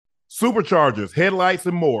Superchargers, headlights,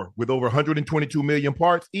 and more. With over 122 million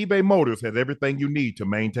parts, eBay Motors has everything you need to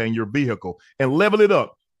maintain your vehicle and level it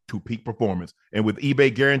up to peak performance. And with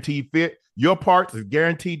eBay Guaranteed Fit, your parts is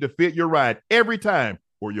guaranteed to fit your ride every time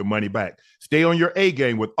or your money back. Stay on your A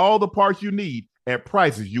game with all the parts you need at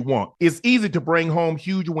prices you want. It's easy to bring home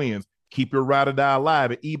huge wins. Keep your ride or die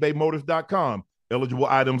alive at ebaymotors.com. Eligible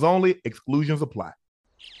items only. Exclusions apply.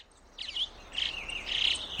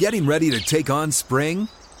 Getting ready to take on spring?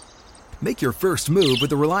 Make your first move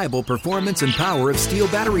with the reliable performance and power of Steel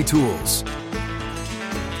battery tools.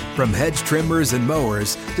 From hedge trimmers and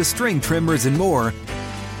mowers to string trimmers and more,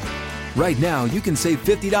 right now you can save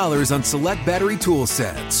 $50 on select battery tool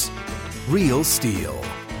sets. Real Steel.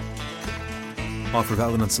 Offer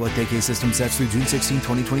valid on select AK system sets through June 16,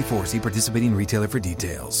 2024. See participating retailer for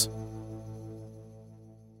details.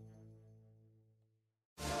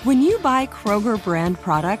 When you buy Kroger brand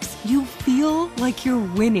products, you feel like you're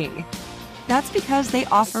winning. That's because they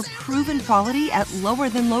offer proven quality at lower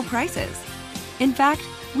than low prices. In fact,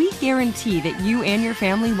 we guarantee that you and your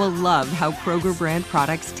family will love how Kroger brand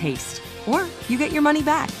products taste, or you get your money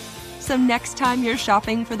back. So next time you're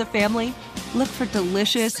shopping for the family, look for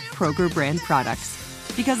delicious Kroger brand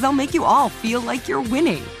products, because they'll make you all feel like you're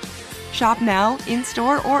winning. Shop now,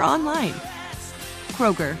 in-store, or online.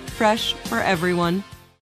 Kroger, fresh for everyone.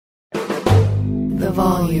 The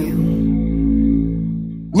volume.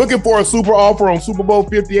 Looking for a super offer on Super Bowl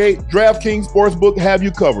 58? DraftKings Sportsbook have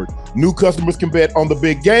you covered. New customers can bet on the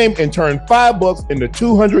big game and turn $5 into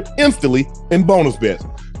 $200 instantly in bonus bets.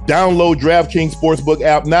 Download DraftKings Sportsbook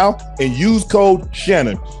app now and use code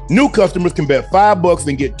Shannon. New customers can bet $5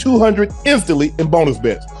 and get $200 instantly in bonus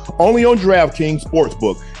bets. Only on DraftKings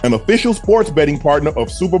Sportsbook, an official sports betting partner of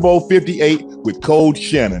Super Bowl 58 with code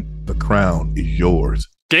Shannon. The crown is yours.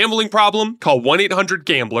 Gambling problem? Call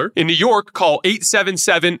 1-800-GAMBLER. In New York, call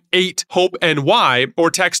 877-8-HOPE-NY or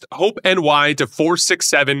text HOPE-NY to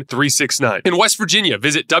 467-369. In West Virginia,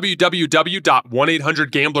 visit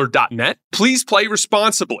www.1800gambler.net. Please play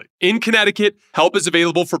responsibly. In Connecticut, help is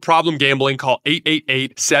available for problem gambling. Call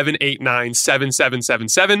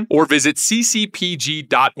 888-789-7777 or visit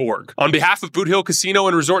ccpg.org. On behalf of Boot Hill Casino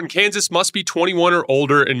and Resort in Kansas, must be 21 or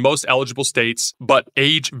older in most eligible states, but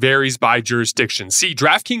age varies by jurisdiction. See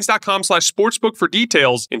DraftKings.com/sportsbook for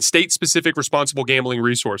details and state-specific responsible gambling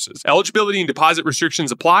resources. Eligibility and deposit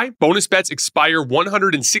restrictions apply. Bonus bets expire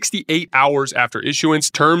 168 hours after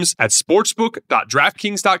issuance. Terms at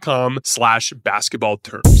sportsbook.draftkings.com/basketball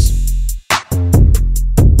terms.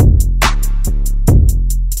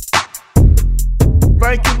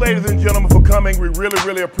 Thank you, ladies and gentlemen, for coming. We really,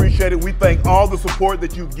 really appreciate it. We thank all the support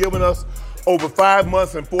that you've given us over 5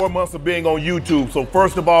 months and 4 months of being on YouTube. So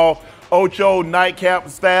first of all, Ocho, Nightcap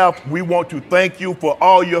staff, we want to thank you for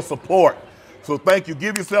all your support. So thank you.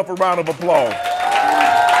 Give yourself a round of applause.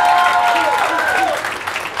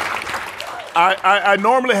 I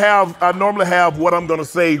normally have what I'm going to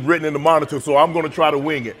say written in the monitor, so I'm going to try to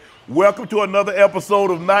wing it. Welcome to another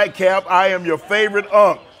episode of Nightcap. I am your favorite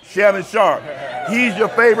unk, Shannon Sharpe. He's your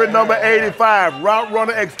favorite number 85, route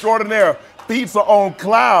runner extraordinaire. Feet are on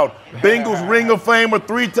cloud. Bengals Ring of Famer,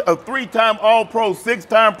 three-time All-Pro,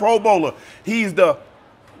 6-time Pro Bowler. He's the,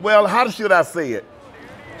 well, how should I say it?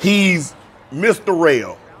 He's Mr.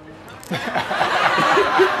 Rail.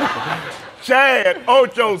 Chad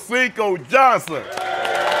Ocho Cinco Johnson.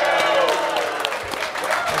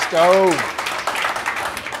 Let's go.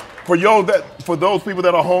 For those people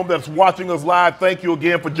that are home that's watching us live, thank you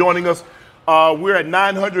again for joining us. We're at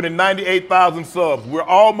 998,000 subs. We're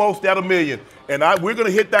almost at 1 million. And we're going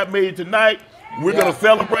to hit that million tonight. We're going to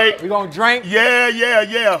celebrate. We're going to drink.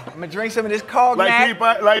 Yeah. I'm going to drink some of this cognac.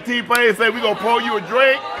 Like T-Pain said, we're going to pour you a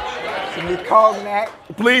drink. Some of this cognac.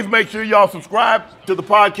 Please make sure y'all subscribe to the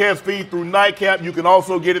podcast feed through Nightcap. You can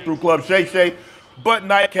also get it through Club Shay Shay. But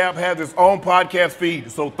Nightcap has its own podcast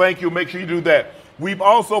feed. So thank you. Make sure you do that. We've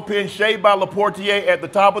also pinned Shea by LaPortier at the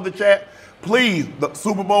top of the chat. Please, the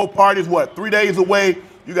Super Bowl party is 3 days away.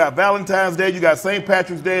 You got Valentine's Day, you got St.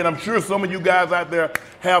 Patrick's Day, and I'm sure some of you guys out there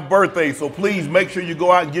have birthdays. So please make sure you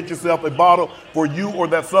go out and get yourself a bottle for you or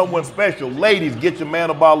that someone special. Ladies, get your man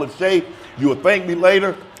a bottle of Shea. You'll thank me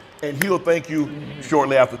later, and he'll thank you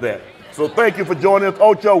shortly after that. So thank you for joining us.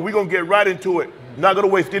 Ocho, we're going to get right into it. Not going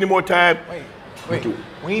to waste any more time. Wait.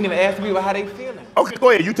 We ain't even asked people how they feeling. Okay, go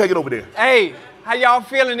ahead. You take it over there. Hey, how y'all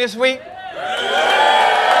feeling this week?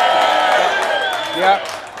 Yeah.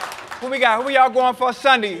 Who we got? Who y'all going for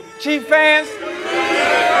Sunday? Chief fans?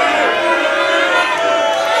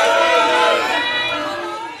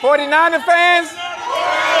 49er fans?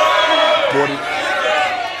 40.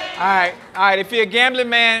 All right. If you're a gambling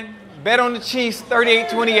man, Bet on the Chiefs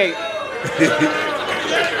 38-28.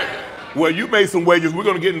 Well, you made some wagers. We're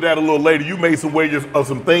going to get into that a little later. You made some wagers of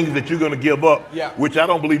some things that you're going to give up, which I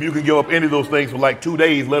don't believe you can give up any of those things for like 2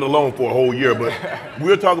 days, let alone for a whole year. But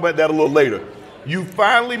we'll talk about that a little later. You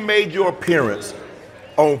finally made your appearance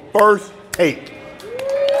on First Take.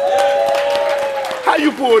 How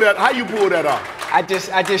you pull that off? I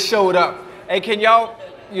just showed up. Hey, can y'all?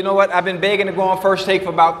 You know what? I've been begging to go on First Take for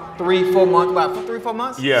about 3-4 months. About 3-4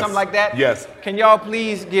 months? Yes. Something like that? Yes. Can y'all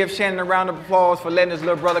please give Shannon a round of applause for letting his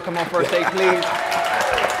little brother come on First Take, please?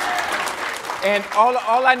 And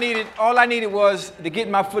all I needed was to get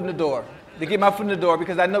my foot in the door.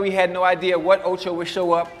 Because I know he had no idea what Ocho would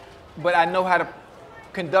show up, but I know how to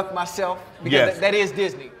conduct myself because that is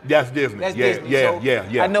Disney. That's Disney. That's Disney.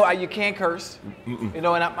 Yeah. I know you can't curse. You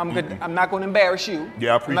know, and I'm not going to embarrass you.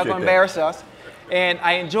 Yeah, I appreciate that. I'm not going to embarrass us. And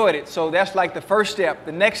I enjoyed it. So that's like the first step.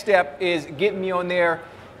 The next step is getting me on there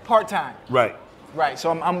part-time. Right.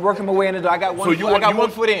 So I'm working my way in the door. I got one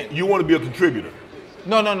foot in. You want to be a contributor?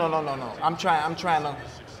 No. I'm trying to,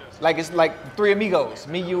 like it's like Three Amigos.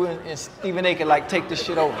 Me, you, and Stephen A. can like take this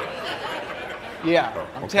shit over. Yeah,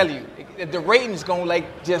 I'm telling you. The rating's going to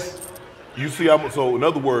like just. So in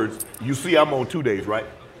other words, you see I'm on 2 days, right?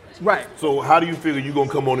 Right. So how do you figure you're going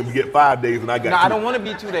to come on and get 5 days and I got 2? No, I don't want to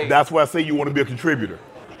be 2 days. That's why I say you want to be a contributor.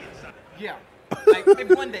 Yeah. Like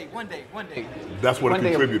maybe one day. That's what a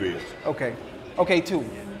contributor is. Okay, 2.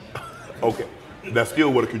 Okay. That's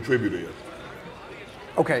still what a contributor is.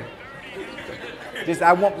 Okay.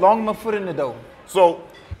 I want long my foot in the door. So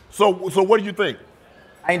what do you think?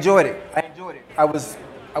 I enjoyed it. I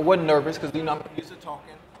wasn't nervous because I'm used to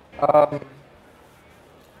talking.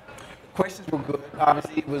 Questions were good.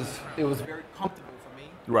 Obviously, it was very comfortable for me.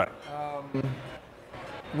 Right.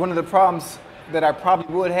 One of the problems that I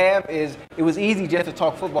probably would have is it was easy just to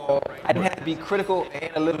talk football. I didn't have to be critical and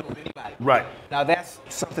analytical of anybody. Right. Now that's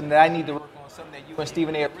something that I need to work on. Something that you and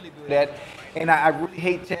Stephen A. are really good at. And I really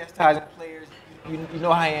hate chastising players. You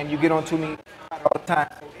know how I am. You get on to me all the time.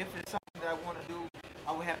 So if it's something that I want to do,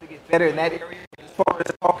 I would have to get better in that area. As far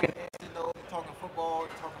as talking football,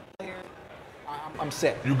 talking players, I'm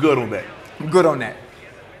set. You good on that? I'm good on that.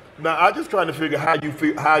 Now, I'm just trying to figure how you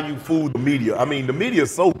fool the media. I mean, the media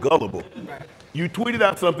is so gullible. Right. You tweeted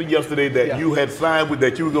out something yesterday that you had signed with,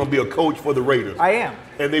 that you were going to be a coach for the Raiders. I am.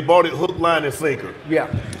 And they bought it hook, line, and sinker.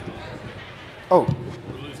 Yeah. Oh.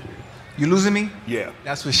 You losing me? Yeah.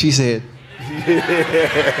 That's what she said.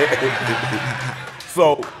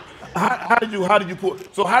 So, how did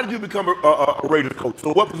you become a Raiders coach?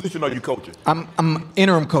 So, what position are you coaching? I'm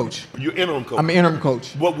interim coach. You're interim coach. I'm an interim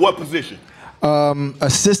coach. What position?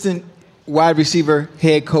 Assistant wide receiver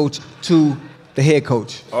head coach to the head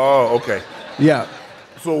coach. Oh, okay. Yeah.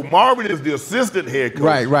 So Marvin is the assistant head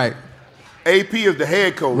coach. Right. AP is the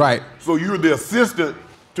head coach. Right. So you're the assistant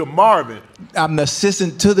to Marvin. I'm the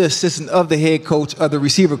assistant to the assistant of the head coach of the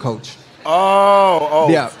receiver coach. Oh.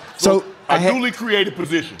 Yeah. So a newly created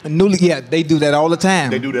position. They do that all the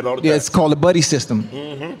time. They do that all the time. Yeah, it's called a buddy system.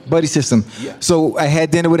 Mm-hmm. Buddy system. Yeah. So I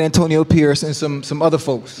had dinner with Antonio Pierce and some other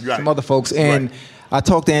folks. Right. And I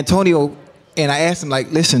talked to Antonio and I asked him,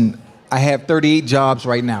 like, listen, I have 38 jobs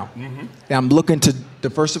right now. Mm-hmm. And I'm looking to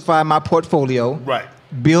diversify my portfolio. Right.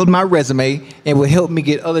 Build my resume, and will help me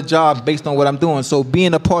get other jobs based on what I'm doing. So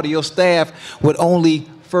being a part of your staff would only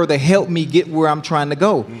further help me get where I'm trying to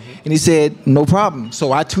go. Mm-hmm. And he said, no problem.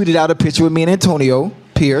 So I tweeted out a picture with me and Antonio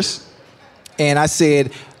Pierce, and I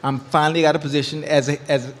said, I'm finally got a position as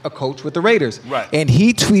a coach with the Raiders. Right. And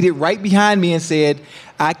he tweeted right behind me and said,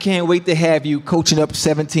 I can't wait to have you coaching up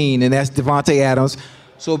 17, and that's Devontae Adams.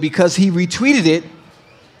 So because he retweeted it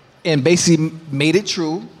and basically made it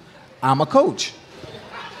true, I'm a coach.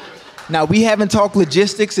 Now, we haven't talked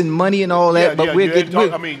logistics and money and all that, but we're getting...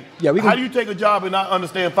 How do you take a job and not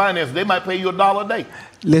understand finances? They might pay you $1 a day.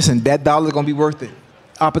 Listen, that $1 is going to be worth it.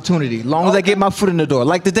 Opportunity. Long as I get my foot in the door.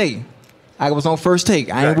 Like today, I was on First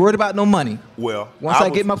Take. I ain't worried about no money. Well, once I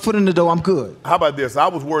get my foot in the door, I'm good. How about this? I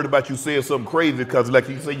was worried about you saying something crazy because, like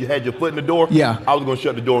you said, you had your foot in the door. Yeah. I was going to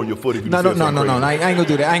shut the door on your foot if you said something crazy. No. I ain't going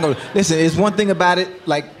to do that. Listen, it's one thing about it,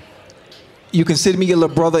 like, you consider me your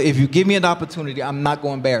little brother. If you give me an opportunity, I'm not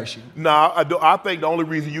going to embarrass you. No, I think the only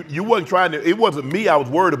reason you wasn't trying to, it wasn't me I was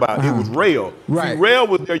worried about. Uh-huh. It was Rail. Right. See, Rail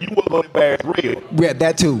was there. You wasn't going to embarrass Rail. Yeah,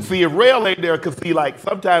 that too. See, if Rail ain't there, because see, like,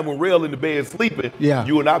 sometimes when Rail in the bed sleeping, yeah,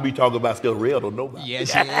 you and I be talking about stuff Rail don't know about.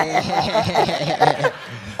 Yes,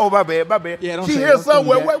 Oh, my bad. Yeah, don't she say here don't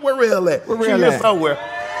somewhere. Where Rail at? Where Rail she at? Here somewhere.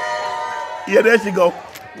 Yeah, there she go.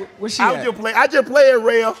 Where's she at? I just play it,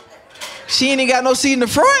 Rail. She ain't got no seat in the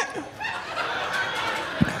front?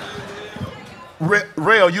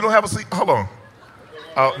 Rail, you don't have a seat? Hold on.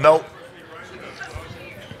 No.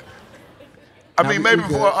 I mean, maybe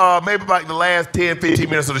for maybe like the last 10, 15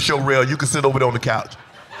 minutes of the show, Real, you can sit over there on the couch.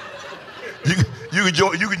 You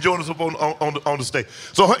can join us up on the stage.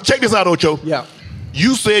 So check this out, Ocho. Yeah.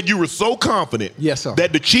 You said you were so confident that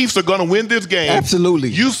the Chiefs are going to win this game. Absolutely.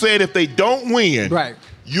 You said if they don't win,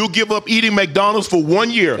 you'll give up eating McDonald's for 1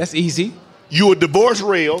 year. That's easy. You would divorce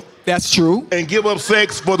Rail. That's true. And give up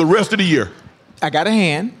sex for the rest of the year. I got a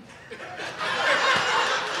hand.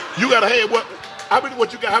 You got a hand?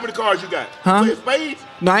 What you got? How many cards you got? Huh? Playing spades?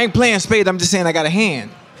 No, I ain't playing spades. I'm just saying I got a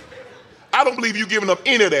hand. I don't believe you giving up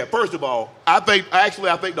any of that. First of all, I think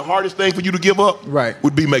the hardest thing for you to give up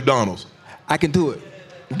would be McDonald's. I can do it.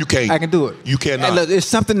 You can't. I can do it. You cannot. And look, it's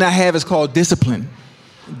something I have. It's called discipline.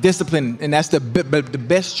 Discipline, and that's the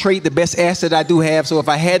best trait, the best asset I do have. So if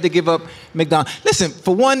I had to give up McDonald's, listen.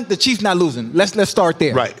 For one, the Chiefs not losing. Let's start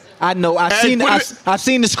there. Right. I know. I've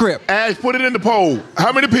seen the script. Ash, put it in the poll.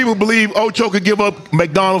 How many people believe Ocho could give up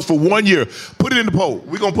McDonald's for 1 year? Put it in the poll.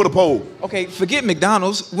 We're gonna put a poll. Okay, forget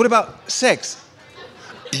McDonald's. What about sex?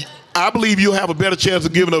 I believe you'll have a better chance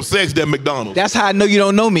of giving up sex than McDonald's. That's how I know you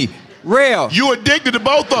don't know me. Rail. You addicted to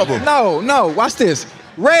both of them. No. Watch this.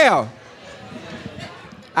 Rail.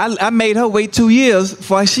 I made her wait 2 years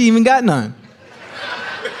before she even got none.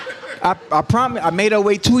 I promise. I made her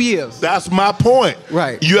wait 2 years. That's my point.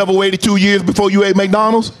 Right. You ever waited 2 years before you ate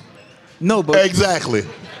McDonald's? No, but exactly.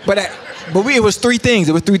 But it was three things.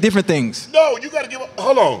 It was three different things. No, you got to give up.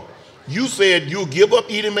 Hold on. You said you'll give up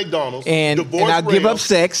eating McDonald's, and I'll give up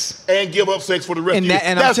sex, and give up sex for the rest of the year.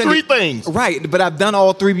 And that's three things. Right, but I've done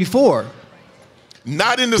all three before.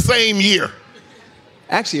 Not in the same year.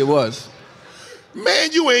 Actually, it was.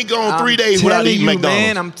 Man, you ain't gone 3 days without eating McDonald's.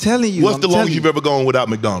 Man, I'm telling you. What's the longest you've ever gone without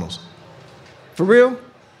McDonald's? For real?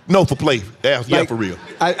 No, for play. Yeah, for real.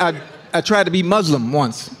 I tried to be Muslim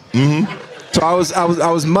once. Mm-hmm. So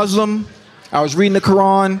I was Muslim. I was reading the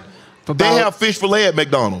Quran. They have fish fillet at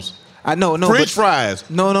McDonald's. I know, French fries.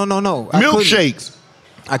 No. Milkshakes.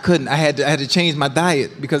 I couldn't. I had to change my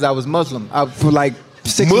diet because I was Muslim. For like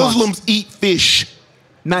 6 months. Muslims eat fish.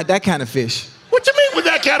 Not that kind of fish. What you mean with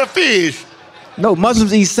that kind of fish? No,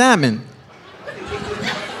 Muslims eat salmon.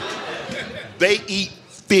 They eat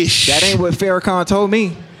fish. That ain't what Farrakhan told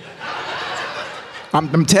me.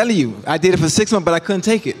 I'm telling you. I did it for 6 months, but I couldn't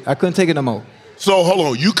take it. I couldn't take it no more. So hold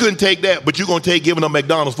on, you couldn't take that, but you're gonna take giving up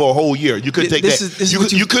McDonald's for a whole year. You couldn't take that.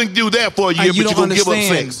 You couldn't do that for a year, but you're gonna give up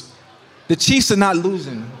sex. The Chiefs are not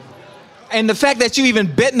losing. And the fact that you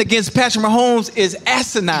even betting against Patrick Mahomes is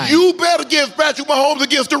asinine. You bet against Patrick Mahomes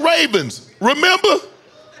against the Ravens. Remember?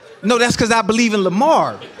 No, that's because I believe in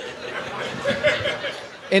Lamar.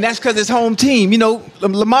 And that's because it's home team. You know,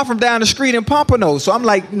 Lamar from down the street in Pompano. So I'm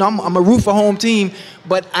like, I'm a root for home team.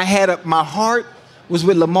 But I had my heart was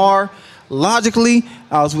with Lamar. Logically,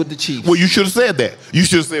 I was with the Chiefs. Well, you should have said that. You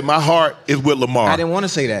should have said, my heart is with Lamar. I didn't want to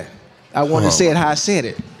say that. I wanted to say it how I said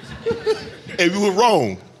it. And you were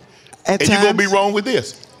wrong. At and you're going to be wrong with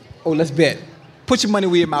this. Oh, let's bet. Put your money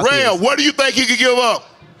where your mouth is. Ram, what do you think he could give up?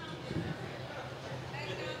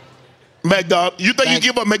 McDonald's. You think you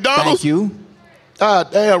give up McDonald's? Thank you. Ah,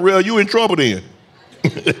 damn, Real, you in trouble then.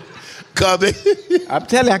 I'm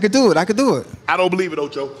telling you, I could do it. I don't believe it,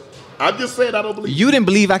 Ocho. I'm just saying I don't believe it. You didn't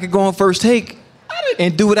believe I could go on First Take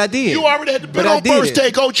and do what I did. You already had to be on First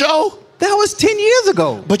Take, Ocho. That was 10 years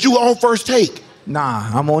ago. But you were on First Take. Nah,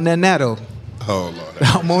 I'm on that now, though. Oh, Lord.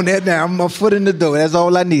 I'm on that now. I'm a foot in the door. That's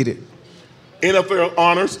all I needed. NFL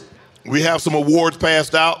honors. We have some awards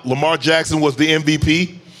passed out. Lamar Jackson was the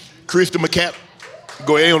MVP. Christian McCaffrey.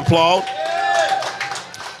 Go ahead and applaud.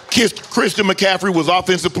 Christian McCaffrey was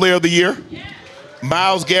Offensive Player of the Year.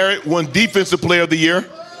 Myles Garrett won Defensive Player of the Year.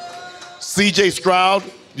 C.J. Stroud,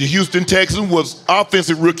 the Houston Texan, was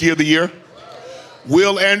Offensive Rookie of the Year.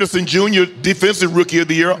 Will Anderson Jr., Defensive Rookie of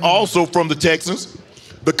the Year, also from the Texans.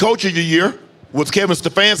 The Coach of the Year was Kevin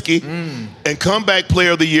Stefanski, and Comeback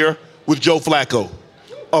Player of the Year was Joe Flacco.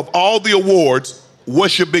 Of all the awards,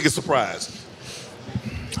 what's your biggest surprise?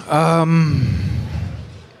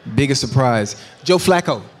 Biggest surprise. Joe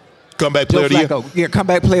Flacco. Comeback Player of the Year? Yeah,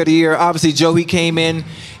 Comeback Player of the Year. Obviously, Joe, he came in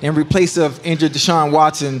replaced of injured Deshaun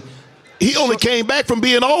Watson. He only came back from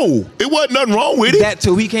being old. It wasn't nothing wrong with it. That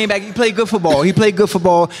too. He came back. He played good football.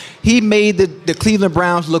 He made the Cleveland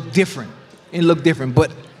Browns look different. It looked different.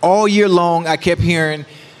 But all year long, I kept hearing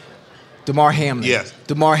Damar Hamlin. Yes.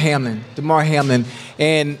 Damar Hamlin.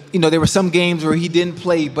 And, there were some games where he didn't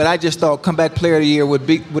play, but I just thought Comeback Player of the Year would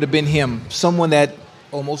have been him. Someone that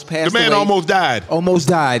almost passed away. The man almost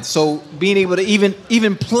died. So being able to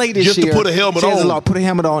even play this year. Just to put a helmet on. Put a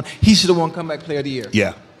helmet on. He should have won Comeback Player of the Year.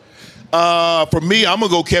 Yeah. For me, I'm going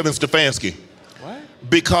to go Kevin Stefanski. What?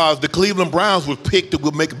 because the Cleveland Browns were picked to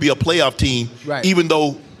be a playoff team, even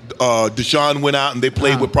though Deshaun went out and they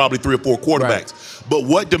played with probably 3 or 4 quarterbacks. Right. But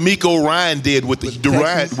what DeMeco Ryan did with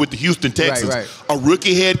the Houston Texans, a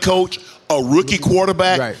rookie head coach, a rookie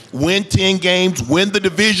quarterback, win 10 games, win the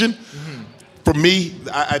division. For me,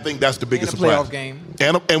 I think that's the biggest surprise. Playoff game.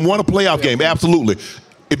 And won a playoff game, absolutely.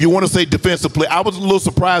 If you want to say defensive play, I was a little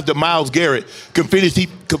surprised that Myles Garrett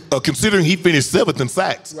considering he finished 7th in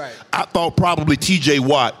sacks. Right. I thought probably T.J.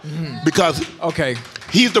 Watt because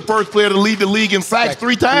he's the first player to lead the league in sacks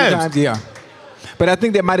 3 times. Yeah. But I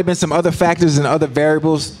think there might have been some other factors and other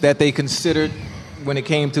variables that they considered when it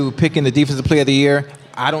came to picking the defensive player of the year.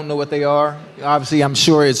 I don't know what they are. Obviously, I'm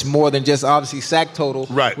sure it's more than just obviously sack total,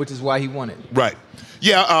 which is why he won it. Right.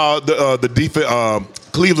 Yeah, the defense,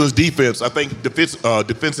 Cleveland's defense, I think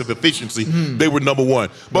defensive efficiency, they were number 1.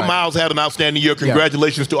 But Myles had an outstanding year.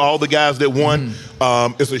 Congratulations to all the guys that won.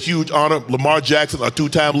 It's a huge honor. Lamar Jackson, a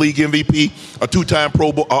 2-time league MVP, a 2-time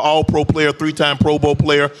All-Pro player, 3-time Pro Bowl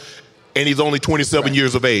player, and he's only 27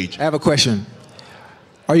 years of age. I have a question.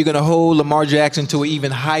 Are you going to hold Lamar Jackson to an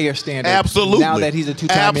even higher standard? Absolutely. Now that he's a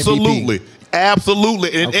 2-time MVP?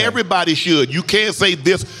 Absolutely. And everybody should. You can't say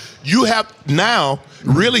this. You have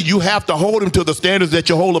to hold him to the standards that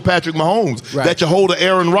you hold a Patrick Mahomes, that you hold a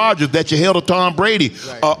Aaron Rodgers, that you held a Tom Brady,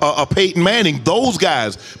 a Peyton Manning, those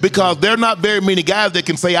guys, because there are not very many guys that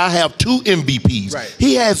can say, I have 2 MVPs. Right.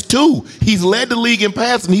 He has 2. He's led the league in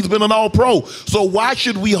passing. He's been an all-pro. So why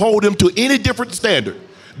should we hold him to any different standard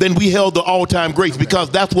than we held the all-time greats? Because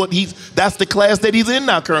that's the class that he's in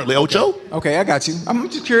now currently, Ocho. Okay, I got you. I'm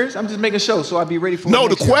just curious. I'm just making a show, so I'll be ready for it. No,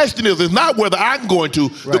 the question is not whether I'm going to.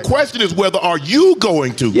 Right. The question is whether are you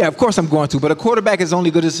going to. Yeah, of course I'm going to, but a quarterback is only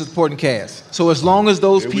good as a supporting cast. So as long as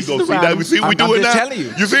those pieces around him, I'm just telling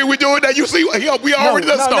you. You see we doing that? You see, we already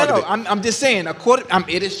started. No. I'm just saying,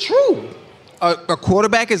 it is true. A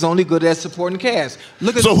quarterback is only good as supporting cast.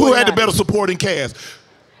 So who had the better supporting cast?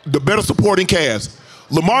 The better supporting cast.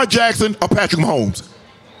 Lamar Jackson or Patrick Mahomes?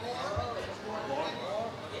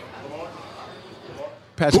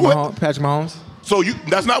 Patrick Mahomes. So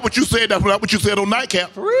that's not what you said. That's not what you said on Nightcap.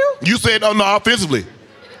 For real? You said, no, offensively.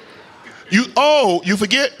 You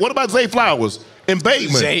forget? What about Zay Flowers and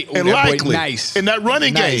Bateman and Likely and that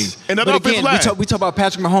running game and that offensive line? We talk about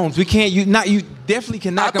Patrick Mahomes. We can't. You definitely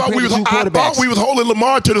cannot compare the 2 quarterbacks. I thought we was holding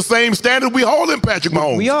Lamar to the same standard we holding Patrick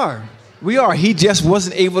Mahomes. We are. He just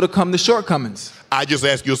wasn't able to come to shortcomings. I just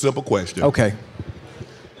asked you a simple question. Okay.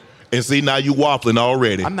 And see, now you waffling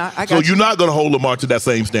already. I'm not. So you're not going to hold Lamar to that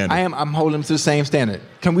same standard. I am. I'm holding him to the same standard.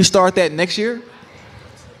 Can we start that next year?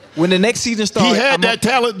 When the next season starts, he had that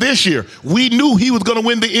talent this year. We knew he was going to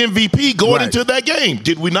win the MVP going into that game.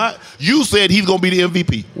 Did we not? You said he's going to be the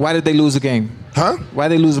MVP. Why did they lose a game? Huh? Why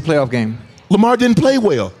did they lose a playoff game? Lamar didn't play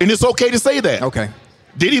well, and it's okay to say that. Okay.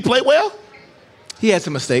 Did he play well? He had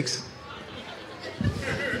some mistakes.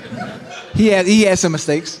 He had some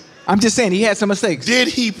mistakes. I'm just saying he had some mistakes. Did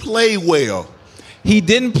he play well? He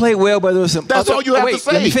didn't play well, but there was some. That's all you have to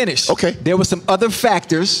say. Let me finish. Okay. There were some other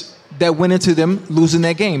factors that went into them losing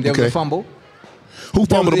that game. There was a fumble. Who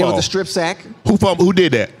fumbled the ball? There was a strip sack. Who fumbled? Who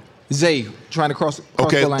did that? Zay trying to cross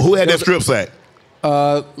the line. Who had that strip sack?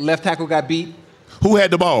 Left tackle got beat. Who had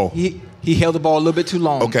the ball? He held the ball a little bit too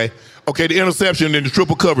long. Okay, the interception and the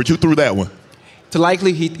triple coverage. Who threw that one? To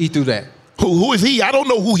Likely, he threw that. Who is he? I don't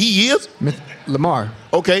know who he is. Lamar.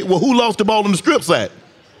 Okay, well, who lost the ball in the strip sack?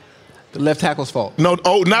 The left tackle's fault. No,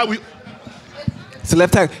 now we... It's the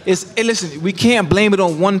left tackle. Listen, we can't blame it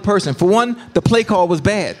on one person. For one, the play call was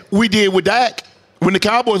bad. We did with Dak. When the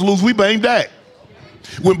Cowboys lose, we blame Dak.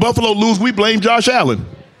 When Buffalo lose, we blame Josh Allen.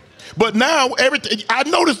 But now, I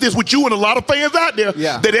noticed this with you and a lot of fans out there,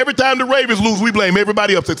 that every time the Ravens lose, we blame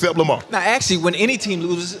everybody else except Lamar. Now, actually, when any team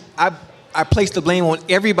loses, I place the blame on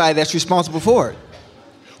everybody that's responsible for it.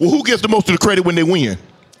 Well, who gets the most of the credit when they win?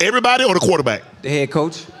 Everybody or the quarterback? The head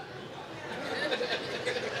coach.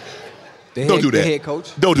 Don't do that. The head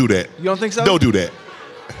coach. Don't do that. You don't think so? Don't do that.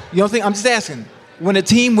 You don't think? I'm just asking. When a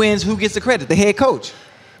team wins, who gets the credit? The head coach.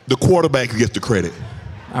 The quarterback gets the credit.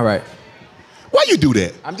 All right. Why you do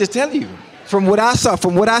that? I'm just telling you. From what I saw,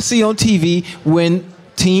 from what I see on TV, when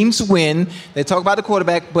teams win, they talk about the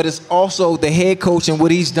quarterback, but it's also the head coach and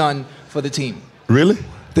what he's done for the team. Really?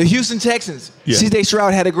 The Houston Texans. Yeah. C.J.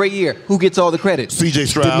 Stroud had a great year. Who gets all the credit? C.J.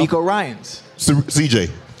 Stroud. DeMeco Ryans. C.J.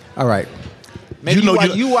 All right. Maybe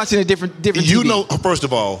you watching a different You TV. know, first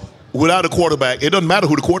of all, without a quarterback, it doesn't matter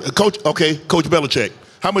who the coach. Okay, Coach Belichick.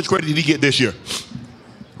 How much credit did he get this year?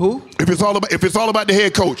 Who? If it's all about the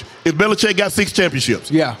head coach, if Belichick got 6 championships.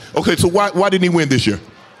 Yeah. Okay, so why didn't he win this year?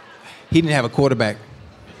 He didn't have a quarterback.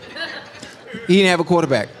 He didn't have a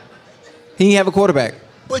quarterback. He didn't have a quarterback.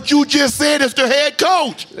 But you just said it's the head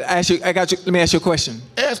coach. Let me ask you a question.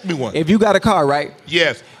 Ask me one. If you got a car, right?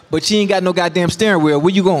 Yes. But you ain't got no goddamn steering wheel,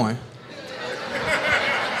 where you going?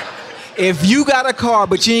 If you got a car,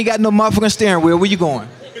 but you ain't got no motherfucking steering wheel, where you going?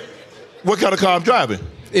 What kind of car I'm driving?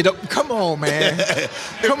 Come on, man.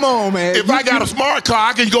 Come on, man. If I got a smart car,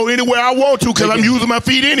 I can go anywhere I want to because I'm using my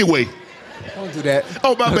feet anyway. Don't do that.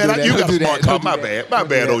 Oh, my bad. You got a smart car. My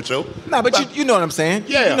bad, Ocho. Nah, but you know what I'm saying.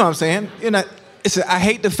 Yeah. You know what I'm saying. I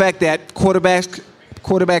hate the fact that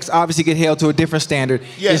quarterbacks obviously get held to a different standard.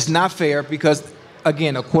 Yes. It's not fair because,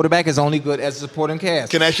 again, a quarterback is only good as a supporting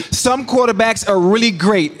cast. Can I ask you? Some quarterbacks are really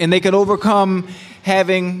great, and they can overcome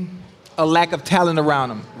having a lack of talent around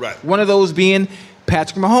them. Right. One of those being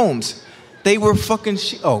Patrick Mahomes. They were fucking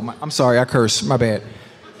I'm sorry, I cursed. My bad.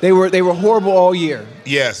 They were horrible all year.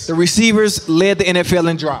 Yes. The receivers led the NFL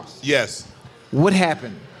in drops. Yes. What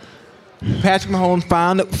happened? Patrick Mahomes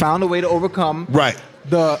found a way to overcome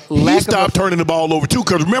the lack he stopped turning the ball over, too,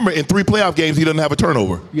 because remember, in 3 playoff games, he doesn't have a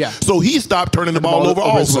turnover. Yeah. So he stopped turning the ball over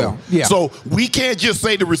also. Well. Yeah. So we can't just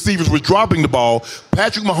say the receivers were dropping the ball.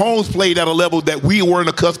 Patrick Mahomes played at a level that we weren't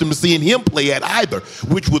accustomed to seeing him play at either,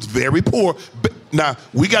 which was very poor. Now,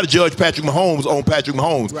 we got to judge Patrick Mahomes on Patrick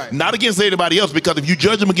Mahomes, not against anybody else, because if you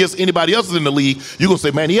judge him against anybody else in the league, you're going to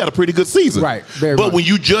say, man, he had a pretty good season. Right. Very but much. when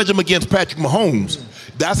you judge him against Patrick Mahomes,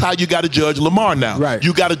 that's how you got to judge Lamar now. Right.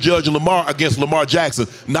 You got to judge Lamar against Lamar Jackson,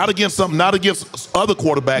 not against other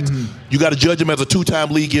quarterbacks. Mm-hmm. You got to judge him as a 2-time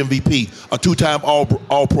league MVP, a 2-time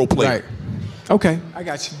all-pro player. Right. Okay, I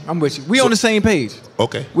got you. I'm with you. We on the same page.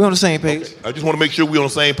 Okay. We on the same page. Okay. I just want to make sure we on the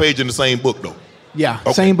same page in the same book, though. Yeah,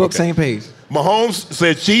 okay. Same book, same page. Mahomes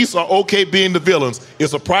said Chiefs are okay being the villains.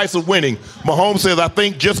 It's a price of winning. Mahomes says, I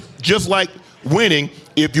think just like winning,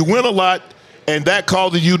 if you win a lot and that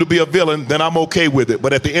causes you to be a villain, then I'm okay with it.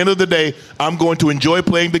 But at the end of the day, I'm going to enjoy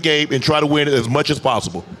playing the game and try to win it as much as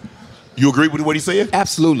possible. You agree with what he said?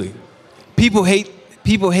 Absolutely. People hate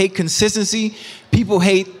consistency. People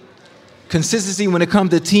hate consistency when it comes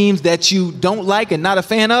to teams that you don't like and not a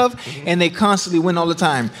fan of, and they constantly win all the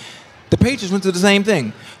time. The Patriots went through the same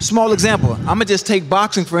thing. Small example. I'm going to just take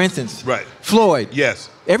boxing, for instance. Right. Floyd. Yes.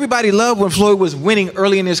 Everybody loved when Floyd was winning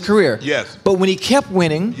early in his career. Yes. But when he kept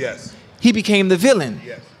winning, yes, he became the villain.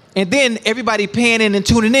 Yes. And then everybody paying in and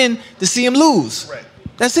tuning in to see him lose. Right.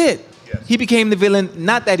 That's it. Yes. He became the villain,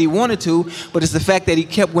 not that he wanted to, but it's the fact that he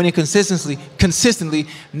kept winning consistently.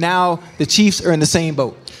 Now the Chiefs are in the same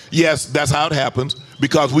boat. Yes, that's how it happens,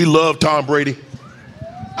 because we love Tom Brady.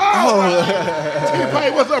 Hey,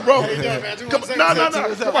 what's up, bro? Come on, no.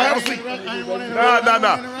 Come on, have a seat. No.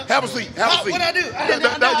 Have a seat. What'd I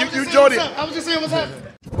do? You joined it. I was just saying what's happening.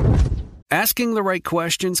 Asking the right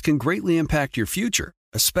questions can greatly impact your future,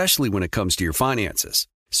 especially when it comes to your finances.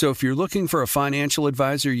 So if you're looking for a financial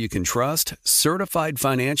advisor you can trust, certified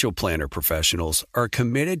financial planner professionals are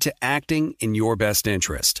committed to acting in your best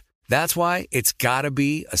interest. That's why it's got to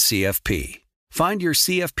be a CFP. Find your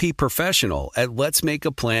CFP professional at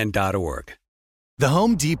letsmakeaplan.org. The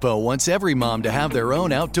Home Depot wants every mom to have their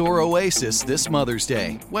own outdoor oasis this Mother's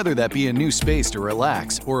Day, whether that be a new space to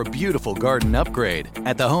relax or a beautiful garden upgrade.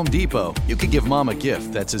 At the Home Depot, you can give mom a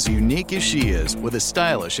gift that's as unique as she is, with a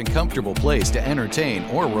stylish and comfortable place to entertain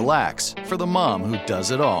or relax for the mom who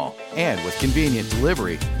does it all. And with convenient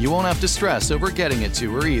delivery, you won't have to stress over getting it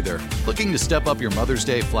to her either. Looking to step up your Mother's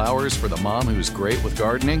Day flowers for the mom who's great with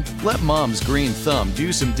gardening? Let Mom's Green Thumb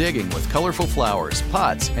do some digging with colorful flowers,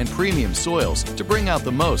 pots, and premium soils to bring out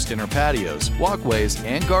the most in her patios, walkways,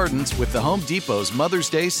 and gardens with the Home Depot's Mother's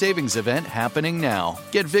Day Savings Event happening now.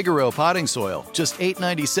 Get Vigoro potting soil, just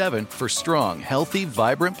 $8.97 for strong, healthy,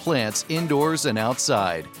 vibrant plants indoors and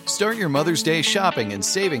outside. Start your Mother's Day shopping and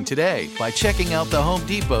saving today by checking out the Home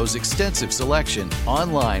Depot's extensive selection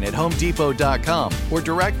online at homedepot.com or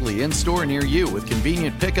directly in store near you with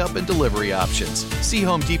convenient pickup and delivery options. See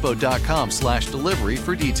homedepot.com/delivery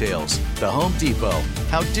for details. The Home Depot,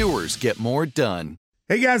 how doers get more done.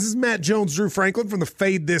 Hey guys, this is Matt Jones, Drew Franklin from the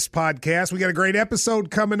Fade This podcast. We got a great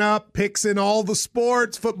episode coming up, picks in all the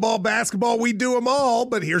sports, football, basketball, we do them all,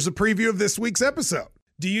 but here's a preview of this week's episode.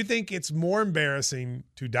 Do you think it's more embarrassing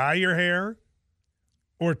to dye your hair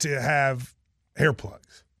or to have hair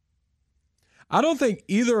plugs? I don't think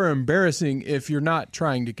either are embarrassing if you're not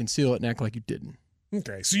trying to conceal it and act like you didn't.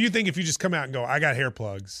 Okay, so you think if you just come out and go, I got hair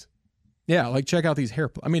plugs. Yeah, like check out these hair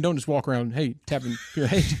plugs. I mean, don't just walk around, tapping,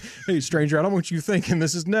 hey, stranger, I don't want you thinking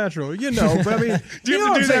this is natural, but I mean. Do you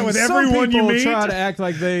have to do that with everyone you meet? Try to act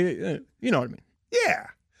like they, you know what I mean? Yeah.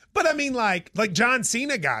 But I mean, like John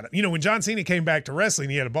Cena got it. You know, when John Cena came back to wrestling,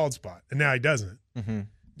 he had a bald spot, and now he doesn't. Mm-hmm.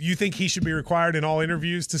 Do you think he should be required in all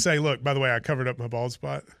interviews to say, look, by the way, I covered up my bald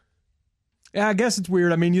spot? Yeah, I guess it's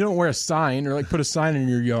weird. I mean, you don't wear a sign or like put a sign in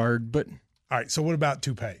your yard, but. All right, so what about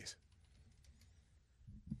toupees?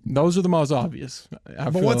 Those are the most obvious.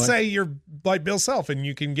 But let's say you're like Bill Self and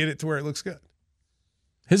you can get it to where it looks good.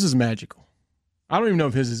 His is magical. I don't even know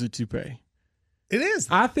if his is a toupee. It is.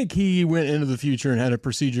 I think he went into the future and had a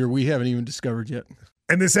procedure we haven't even discovered yet.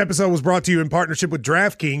 And this episode was brought to you in partnership with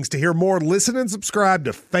DraftKings. To hear more, listen and subscribe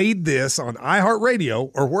to Fade This on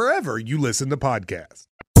iHeartRadio or wherever you listen to podcasts.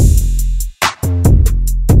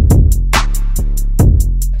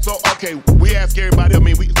 So, okay, we ask everybody, I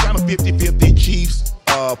mean, we kind of 50-50, Chiefs,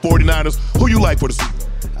 49ers. Who you like for the Super Bowl?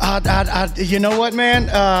 You know what, man?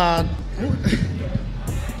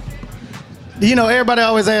 Everybody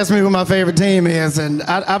always asks me who my favorite team is, and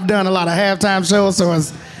I've done a lot of halftime shows, so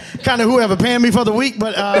it's kind of whoever paying me for the week.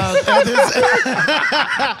 But at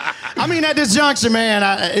this juncture, man,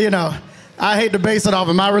 I hate to base it off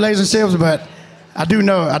of my relationships, but I do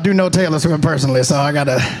know Taylor Swift personally, so I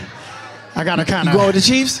gotta kind of go with the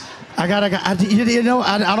Chiefs. I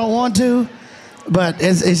don't want to, but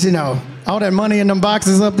it's all that money in them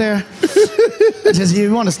boxes up there. Just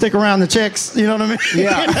you want to stick around the checks, you know what I mean?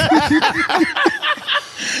 Yeah.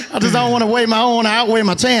 I just don't want to outweigh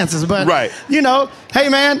my chances. But right. Hey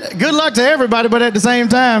man, good luck to everybody. But at the same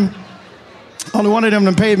time, only one of them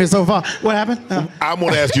done paid me so far. What happened? I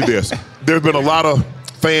want to ask you this: there's been a lot of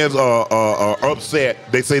fans are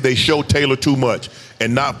upset. They say they show Taylor too much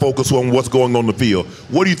and not focus on what's going on the field.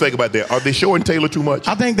 What do you think about that? Are they showing Taylor too much?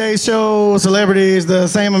 I think they show celebrities the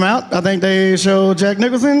same amount. I think they show Jack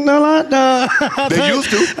Nicholson a lot. They used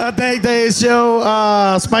to. I think they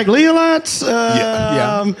show Spike Lee a lot.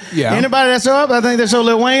 Yeah. Anybody that show up, I think they show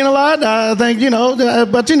Lil Wayne a lot. I think,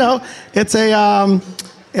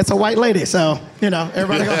 it's a white lady, so,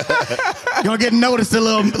 everybody gonna get noticed a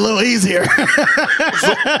little easier.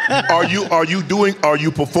 So are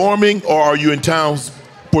you performing or are you in town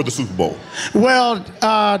for the Super Bowl? Well,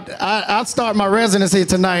 I start my residency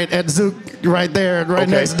tonight at Zook right there,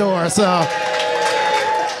 next door. So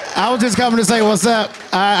I was just coming to say what's up.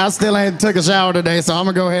 I still ain't took a shower today, so I'm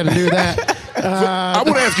gonna go ahead and do that. I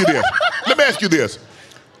want to ask you this. Let me ask you this.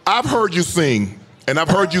 I've heard you sing, and I've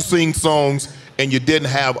heard you sing songs, and you didn't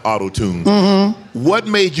have auto-tune. Mm-hmm. What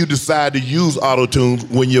made you decide to use auto-tune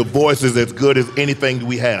when your voice is as good as anything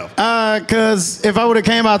we have? Because if I would have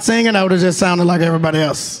came out singing, I would have just sounded like everybody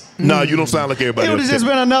else. No, you don't sound like everybody else. It would have just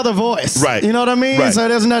been another voice. Right. You know what I mean? Right. So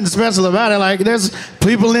there's nothing special about it. Like, there's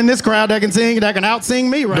people in this crowd that can sing, that can out-sing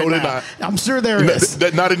me right now. No, they're not. I'm sure there is.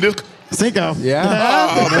 Not in this... Cinco. Yeah.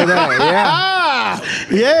 Yeah.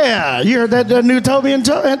 Yeah. You heard that new Toby and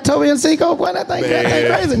Cinco? Boy, that thing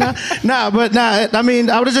crazy. I mean,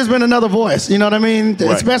 I would have just been another voice. You know what I mean?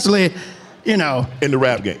 Right. Especially, in the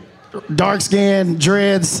rap game. Dark skin,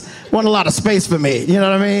 dreads, wasn't a lot of space for me. You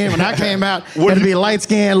know what I mean? When I came out, it had to be light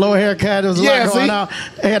skin, low haircut. There was a lot going on.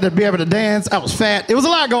 I had to be able to dance. I was fat. It was a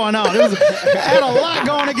lot going on. I had a lot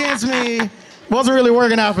going against me. Wasn't really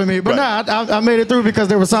working out for me, but I made it through because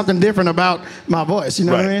there was something different about my voice. You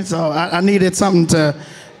know what I mean? So I needed something to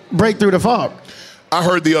break through the fog. I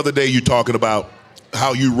heard the other day you talking about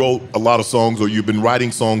how you wrote a lot of songs, or you've been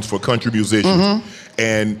writing songs for country musicians,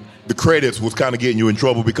 and the credits was kind of getting you in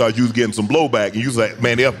trouble because you was getting some blowback, and you was like,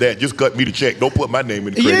 man, F that, just cut me the check. Don't put my name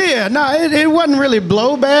in the credits. Yeah, no, it wasn't really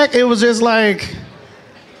blowback. It was just like,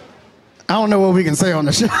 I don't know what we can say on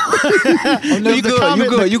the show.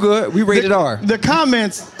 You good. We rated R. The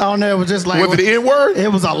comments on there was just like... Was it the N-word? It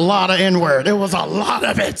was a lot of N-word. It was a lot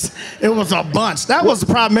of it. It was a bunch. That was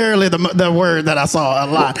primarily the word that I saw a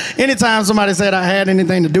lot. Anytime somebody said I had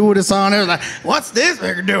anything to do with the song, they was like, what's this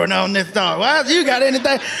nigga doing on this song? Why you got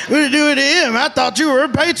anything to do with him? I thought you were a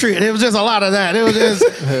patriot. It was just a lot of that. It was just...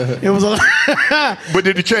 it was a lot. But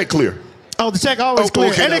did the check clear? Oh, the check always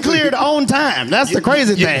cleared. Okay, and it cleared on time. That's the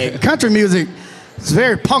crazy thing. Country music is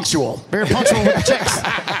very punctual. Very punctual with the checks.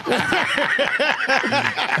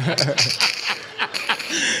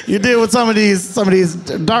 You deal with some of these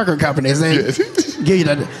darker companies. They give you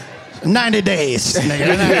the 90 days.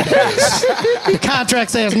 Nigga, 90 days. The contract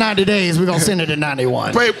says 90 days. We're going to send it in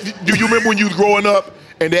 91. Do you remember when you was growing up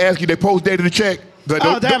and they asked you, they post-dated the check?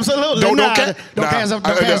 Absolutely. Don't cash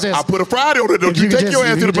this. I put a Friday on it. Don't you take your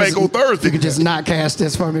ass to the bank on Thursday. You can just not cash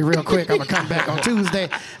this for me real quick. I'm going to come back on Tuesday.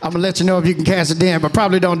 I'm going to let you know if you can cash it then, but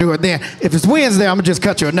probably don't do it then. If it's Wednesday, I'm going to just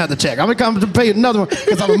cut you another check. I'm going to come to pay you another one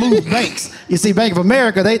because I'm going to move banks. You see, Bank of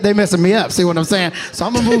America, they messing me up. See what I'm saying? So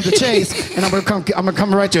I'm going to move to Chase, and I'm going to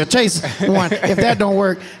come write you a Chase one. If that don't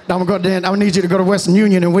work, I'm going to need you to go to Western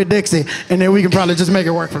Union and with Dixie, and then we can probably just make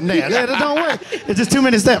it work from there. That don't work. It's just too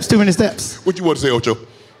many steps. What you want to say, Ocho?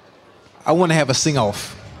 I want to have a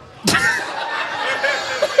sing-off.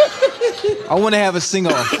 I want to have a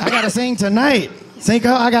sing-off. I gotta sing tonight. Sing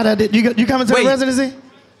off. You coming to the residency?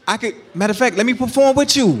 I could. Matter of fact, let me perform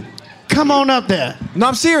with you. Come on up there. No,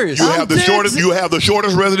 I'm serious. You have the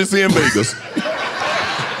shortest residency in Vegas.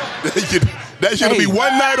 That should be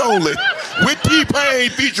one night only with T-Pain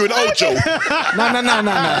featuring Ocho. No.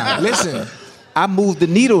 Listen, I moved the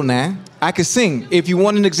needle now. I can sing. If you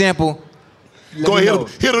want an example, go ahead.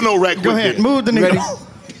 Hit a note right quick. Go ahead. Move the needle.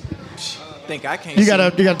 Think I can't. You gotta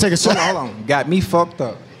take a shot. Hold on. Got me fucked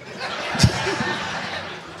up.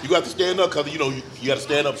 You got to stand up because you got to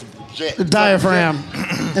stand up some shit. The diaphragm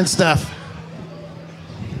and stuff.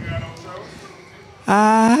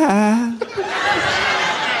 That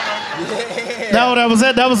was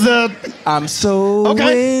it. That was the. I'm so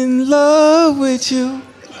in love with you.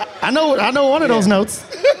 I know one of those notes.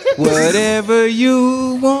 Whatever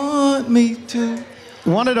you want me to.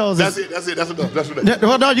 One of those. That's it. That's it.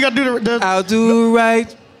 Well, no, you got to do the. I'll do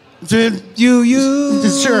right. You.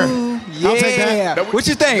 Sure. Yeah. I'll take that. What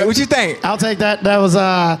you think? I'll take that. That was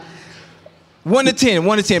 1 to 10.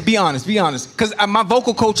 1 to 10. Be honest. Because my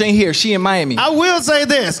vocal coach ain't here. She in Miami. I will say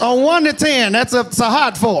this. On 1 to 10, that's a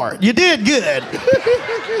hot 4. You did good.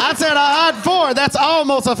 I said a hot 4. That's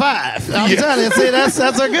almost a 5. I'm telling you. See, that's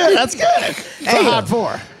a good. That's good. It's a hot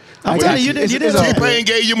 4. I'm telling you, you did. T-Pain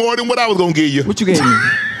gave you more than what I was gonna give you. What you gave me?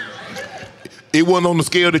 It wasn't on the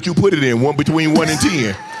scale that you put it in. Between 1 and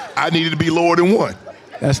 10. I needed to be lower than 1.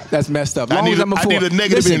 That's messed up. I need a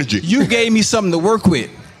negative energy. You gave me something to work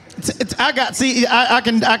with. I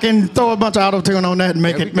can throw a bunch of auto-tune on that and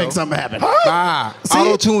make something happen.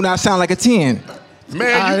 Auto-tune, I sound like a 10.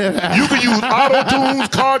 Man, you can use auto-tunes,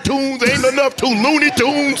 cartoons, ain't enough tunes, Looney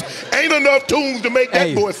Tunes, ain't enough tunes to make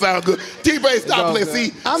that boy sound good. T-Pain, stop playing.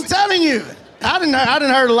 See, I'm telling you. I didn't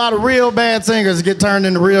heard a lot of real bad singers get turned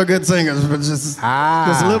into real good singers, but just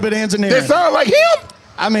a little bit of engineering. They sound like him?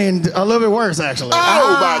 I mean, a little bit worse, actually.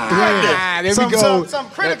 Oh, my goodness. There we go. Some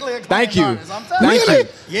critically acclaimed Thank you. artists. I'm telling you. Really?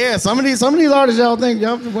 Yeah, some of these artists y'all think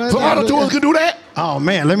So auto-tunes can do that? Oh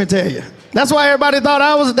man, let me tell you. That's why everybody thought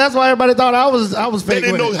I was fake. They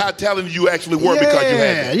didn't know how talented you actually were because you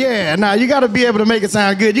had that. Yeah. Now you got to be able to make it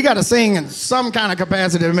sound good. You got to sing in some kind of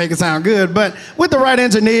capacity to make it sound good. But with the right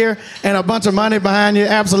engineer and a bunch of money behind you,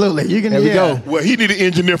 absolutely, you can. There we go. Well, he needed an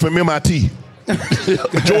engineer from MIT,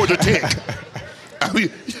 Georgia Tech. I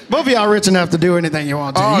mean, both of y'all rich enough to do anything you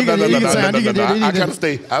want to. I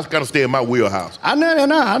gotta stay in my wheelhouse. I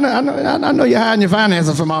know you're hiding your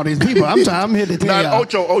finances from all these people. I'm here to tell y'all.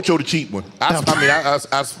 Ocho the cheap one.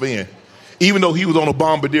 I spend. Even though he was on a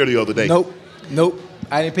bombardier the other day. Nope.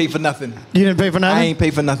 I didn't pay for nothing. You didn't pay for nothing? I ain't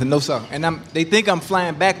pay for nothing, no sir. And they think I'm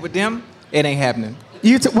flying back with them. It ain't happening.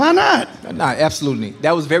 Why not? Nah, absolutely.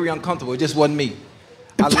 That was very uncomfortable. It just wasn't me.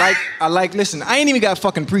 Listen, I ain't even got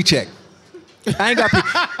fucking pre-check. I ain't got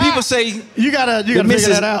people say you gotta figure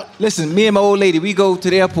that out. Listen, me and my old lady, we go to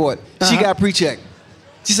the airport. She got pre-check.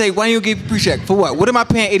 She say, why you get pre-check? For what? What am I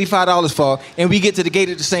paying $85 for? And we get to the gate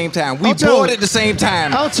at the same time. We board at the same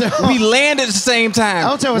time. We land at the same time.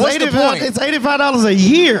 What's the point? It's $85 a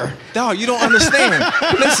year. Dog, you don't understand.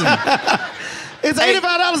 Listen. It's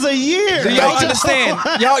 $85 a year. Do y'all understand?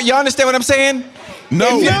 Y'all understand what I'm saying?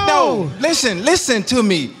 No. Listen to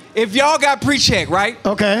me. If y'all got pre-check, right?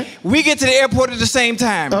 Okay. We get to the airport at the same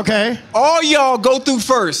time. Okay. All y'all go through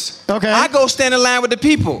first. Okay. I go stand in line with the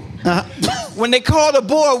people. When they call the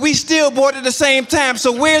board, we still board at the same time.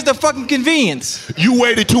 So where's the fucking convenience? You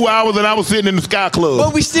waited 2 hours and I was sitting in the Sky Club.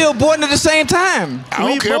 But we still boarding at the same time. I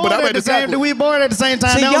don't care, but I'm at the Sky Club. Do we board at the same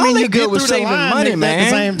time? See, y'all ain't good with saving money, man. At the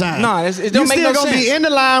same time. No, it don't make no sense. You still gonna be in the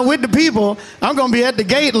line with the people. I'm gonna be at the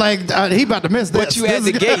gate like he about to miss this. But you at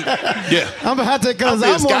the gate. Yeah. I'm about to because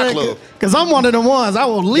I'm one of the ones. I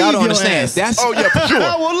will leave y'all don't your understand. ass. Oh yeah, for sure.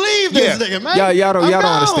 I will leave this nigga, man. Y'all don't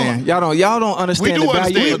understand. Y'all don't understand the value of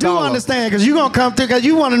the dollar. We do understand because you gonna come through because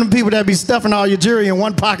you one of them people that be stuffing all your jewelry in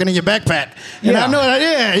one pocket in your backpack. And I know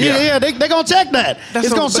that. They gonna check that.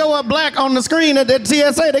 It's gonna show up black on the screen at the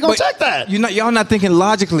TSA. They gonna check that. Y'all not thinking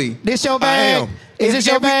logically. This your bag? Is this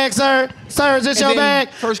your bag, sir? Sir, is this your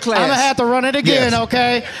bag? First class. I'm going to have to run it again,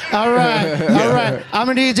 okay? All right. All right. I'm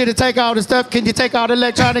going to need you to take all the stuff. Can you take all the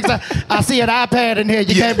electronics? I see an iPad in here.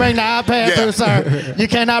 You can't bring the iPad through, sir. You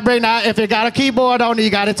cannot bring that. If it got a keyboard on it,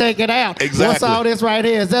 you got to take it out. Exactly. What's all this right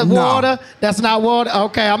here? Is that water? That's not water?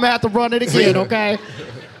 Okay, I'm going to have to run it again, okay?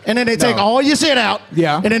 And then they take all your shit out.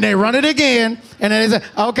 Yeah. And then they run it again. And then they say,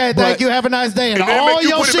 okay, thank you, have a nice day. And all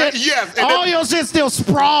your shit, your shit still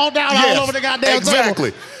sprawled out all over the goddamn table.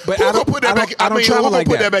 But I don't travel like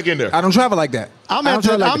that. Put that back in there. I don't travel like that. I'm at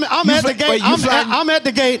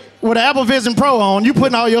the gate with an Apple Vision Pro on. You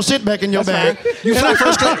putting all your shit back in your bag. You fly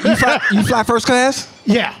first class?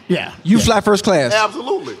 Yeah. You fly first class.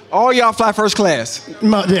 Absolutely. All y'all fly first class.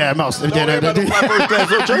 Most. Don't everybody don't fly first class,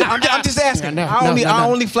 so church. I'm just asking. No. I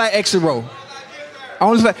only fly extra row. I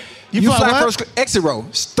only fly. You fly what? first exit row.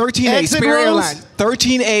 13A Exit Spirit rows? Airlines.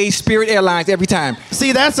 13A Spirit Airlines every time.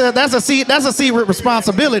 See, that's a seat with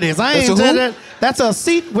responsibilities. I ain't That's a said who? that. That's a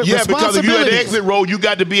seat with Yeah, because if you're at the responsibilities. exit row, you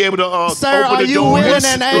got to be able to Sir, open are the you door. willing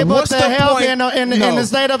and able What's to the help point? in No. the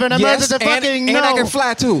state of an Yes, emergency? Fucking and no. I can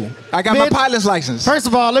fly too. I got my Bitch, pilot's license. First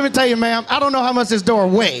of all, let me tell you, ma'am, I don't know how much this door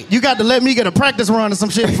weighs. You got to let me get a practice run or some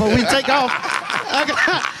shit before we take off.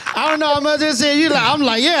 I don't know how much this shit. I'm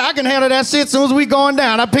like, yeah, I can handle that shit as soon as we going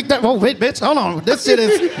down. I picked up. Oh, wait, bitch, hold on. This shit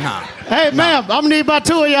is. Nah. Hey, ma'am, I'm gonna need about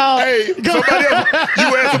two of y'all. Hey, somebody else. You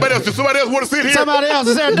ask somebody else. Does somebody else want to sit here? Somebody else.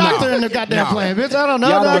 Is there a doctor in the goddamn plane, bitch? I don't know.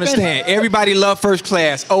 Y'all don't Doc. understand. Everybody love first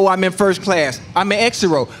class. Oh, I'm in first class. I'm in extra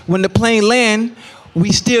row. When the plane land,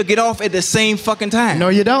 we still get off at the same fucking time. No,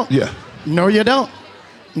 you don't. Yeah. No, you don't.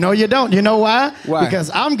 No, you don't. You know why? Why? Because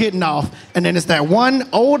I'm getting off, and then it's that one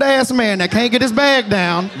old ass man that can't get his bag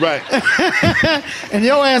down. Right. And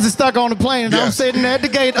your ass is stuck on the plane, and I'm Yes. sitting at the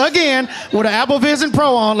gate again with an Apple Vision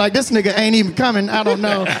Pro on, like this nigga ain't even coming. I don't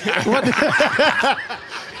know. What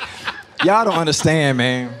Y'all don't understand,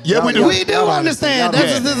 man. Yeah, we do. we do understand.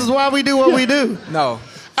 This is why we do what we do. No.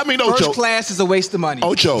 I mean, First Ocho. class is a waste of money.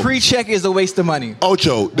 Ocho. Pre-check is a waste of money.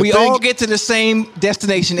 Ocho. the We thing- all get to the same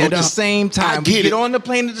destination at the don't. same time. I We get get it. on the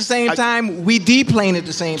plane at the same time. We deplane at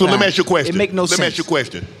the same So time. let me ask you a question. It make no Let sense. me ask you a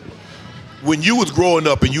question. When you was growing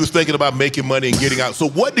up and you was thinking about making money and getting out, so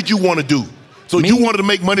what did you want to do? So Me? you wanted to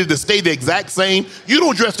make money to stay the exact same? You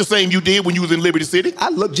don't dress the same you did when you was in Liberty City? I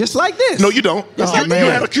look just like this. No, you don't. Yes, you, I you do.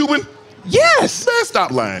 had a Cuban? Yes. Man,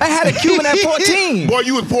 stop lying. I had a Cuban at 14. Boy,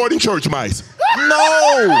 you was poured in church mice.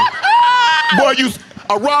 No. Boy,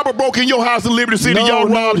 a robber broke in your house in Liberty City. No, y'all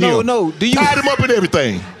no, robbed no, him. no. Do you- Tied him up and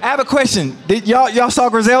everything. I have a question. Did y'all saw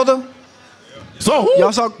Griselda? So who?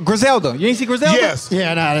 Y'all saw Griselda? You ain't see Griselda? Yes.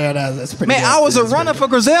 Yeah, that's pretty. Man, good. I was a That's runner pretty for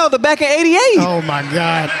Griselda back in '88. good. Oh my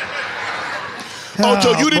God.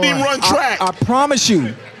 Ocho, you didn't boy. even run track. I promise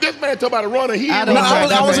you. This man talking about a runner. He I ain't don't run know.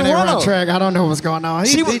 track. I was That a man ain't runner. run track. I don't know what's going on.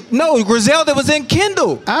 No, Griselda was in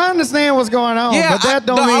Kendall. I understand what's going on, Yeah, but that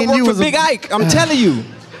don't I mean worked you for was Big a, Ike. I'm telling you.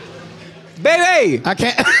 Baby. I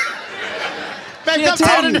can't. Man, She'll come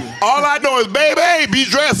tell tell you. me. All I know is baby be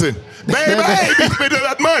dressing. Baby be spending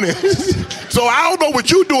that money. So I don't know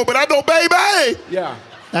what you doing, but I know baby. Yeah.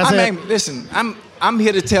 That's it. Listen, I'm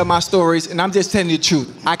here to tell my stories, and I'm just telling you the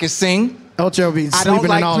truth. I can sing. Ocho be I sleeping don't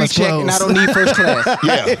like in all his pre-check, clothes. and I don't need first class.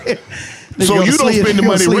 Yeah. Nigga So go to you don't sleep- spend the he go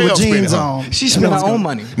money sleep Rail with spending, jeans huh? on. She spent her own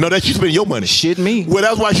money. No, that she spending your money. Shit me. Well,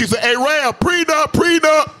 that's why she said, hey, Rail,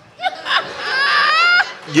 prenup.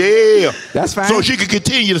 Yeah. That's fine. So she could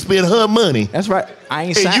continue to spend her money. That's right. I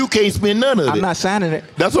ain't And signing. you can't spend none of it. I'm not signing it.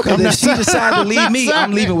 That's okay. Because if she decides to leave me, I'm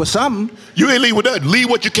signing leaving it. with something. You ain't leave with nothing. Leave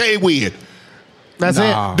what you came with. That's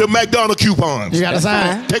Nah. it. The McDonald's coupons. You gotta That's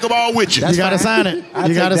sign fine. it. Take them all with you. You gotta sign it. I'll You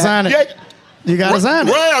take gotta that. sign it. Yeah. You gotta sign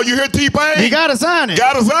it. Rail, you hear T-Pain? You gotta sign it.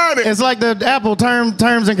 Gotta sign it. It's like the Apple terms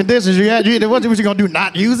and conditions. What you gonna do?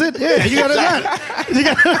 Not use it? Yeah, you gotta sign it. You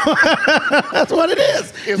gotta, that's what it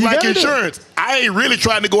is. It's You like gotta do it. insurance. I ain't really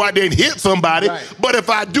trying to go out there and hit somebody, Right. but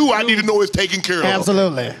if I do, I need to know it's taken care of.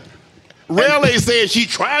 Absolutely. Rail ain't saying she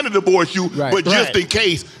trying to divorce you, Right. but just Right. in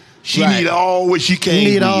case, she Right. need all what she came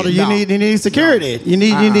You need all the with. you need security. You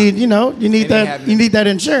need you need Ain't that happening. you need that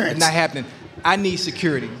It's insurance. not happening. I need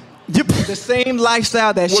security. You- The same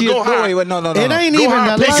lifestyle that Well, she go high. wait, no. It ain't Go even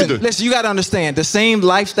hire the Pixie. life. Listen, you got to understand. The same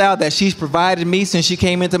lifestyle that she's provided me since she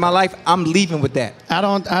came into my life, I'm leaving with that.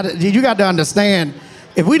 You got to understand.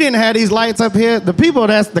 If we didn't have these lights up here, the people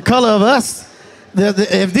that's the color of us,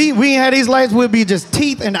 if we ain't had these lights, we'd be just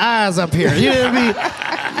teeth and eyes up here. You know what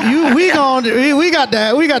I mean? We got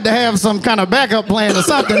to have some kind of backup plan or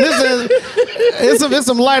something. It's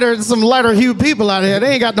some lighter hued people out here.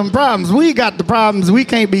 They ain't got them problems. We got the problems. We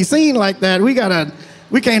can't be seen like that. We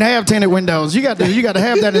can't have tinted windows. You got to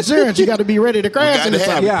have that insurance. You got to be ready to crash gotta into have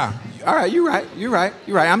something. Yeah. All right. You're right.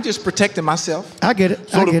 I'm just protecting myself. I get it.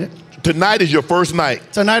 I get it. Tonight is your first night.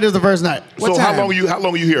 Tonight is the first night. What So how time? long are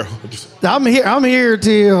you here? I'm here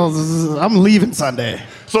till I'm leaving Sunday.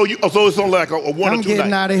 So it's on like a 1 I'm or 2 getting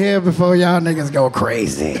nights. out of here before y'all niggas go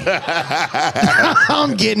crazy.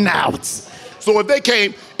 I'm getting out. So if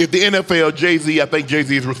the NFL, Jay-Z, I think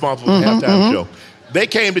Jay-Z is responsible for the halftime show. They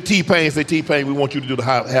came to T-Pain and said, T-Pain, we want you to do the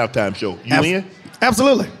halftime show. You in?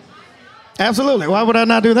 Absolutely. Why would I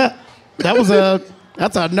not do that? That's a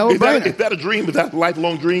Is no-brainer. that a dream? Is that a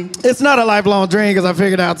lifelong dream? It's not a lifelong dream because I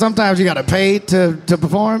figured out sometimes you got to pay to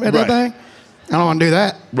perform at that Right. thing. I don't want to do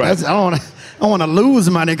that. Right. I don't want to lose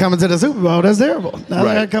money coming to the Super Bowl. That's terrible. I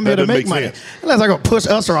gotta come here to make money. Sense. Unless I go push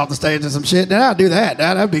Usher off the stage or some shit, then I'll do that.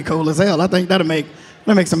 That'd be cool as hell. I think that'll make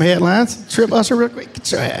some headlines. Trip Usher real quick.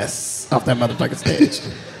 Get your ass off that motherfucking stage.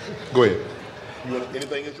 Go ahead. You want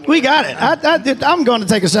anything that you want? We got it. I'm going to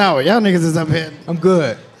take a shower. Y'all niggas is up here. I'm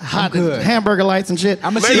good. Hot hamburger lights and shit.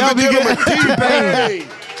 I'm gonna see y'all be good.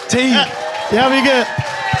 Team. Y'all be good.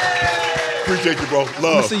 Appreciate you, bro. I'm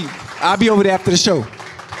Love. see you. I'll be over there after the show.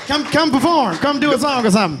 Come perform. Come do a song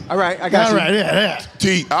or something. All right, I got you. All right, yeah.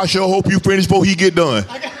 T, I sure hope you finish before he get done.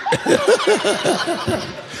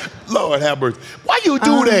 Lord have mercy. Why you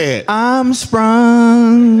do that? I'm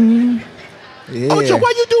sprung. Yeah. Oh, Joe,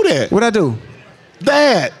 why you do that? What I do?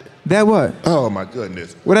 That what? Oh, my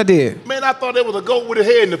goodness. What I did? Man, I thought there was a goat with a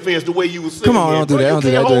head in the fence the way you was sitting Come on, there. don't do that. Bro, Don't do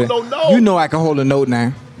you that. can't Don't hold do no that. note. You know I can hold a note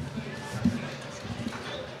now.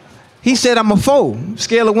 He said I'm a 4.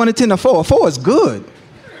 Scale of 1 to 10 a 4. A 4 is good.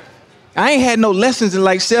 I ain't had no lessons in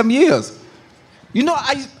like 7 years. You know,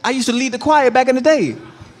 I used to lead the choir back in the day.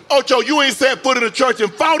 Oh, Joe, you ain't set foot in the church in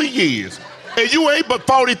 40 years. And you ain't but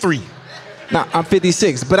 43. Now, I'm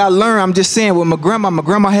 56, but I learned, I'm just saying, with my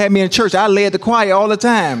grandma had me in church. I led the choir all the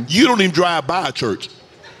time. You don't even drive by a church.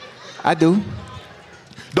 I do.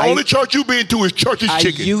 The only church you been to is Church's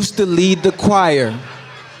Chicken. I used to lead the choir.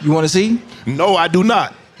 You want to see? No, I do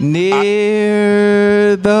not.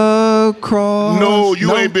 Near the cross. No,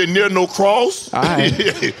 you ain't been near no cross. All right.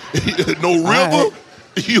 No river. All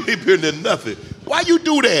right. You ain't been to nothing. Why you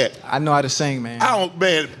do that? I know how to sing, man.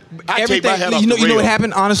 I take my head off you know the rail. what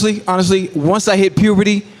happened? Honestly, once I hit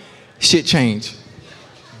puberty, shit changed.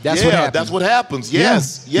 That's what happened. That's what happens.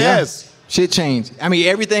 Yes. Yeah. Yes. Yeah. Shit changed. I mean,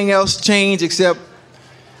 everything else changed except,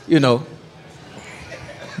 Bless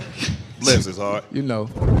his heart.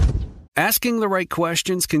 Asking the right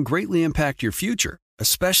questions can greatly impact your future,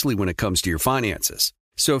 especially when it comes to your finances.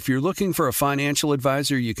 So if you're looking for a financial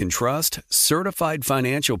advisor you can trust, certified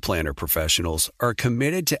financial planner professionals are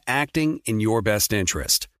committed to acting in your best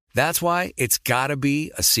interest. That's why it's got to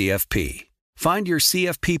be a CFP. Find your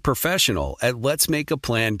CFP professional at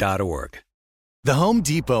letsmakeaplan.org. The Home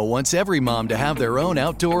Depot wants every mom to have their own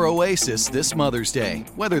outdoor oasis this Mother's Day,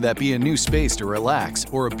 whether that be a new space to relax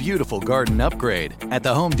or a beautiful garden upgrade. At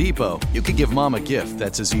the Home Depot, you can give mom a gift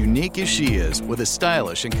that's as unique as she is, with a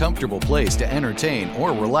stylish and comfortable place to entertain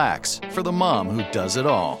or relax for the mom who does it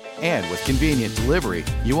all. And with convenient delivery,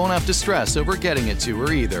 you won't have to stress over getting it to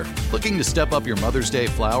her either. Looking to step up your Mother's Day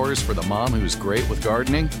flowers for the mom who's great with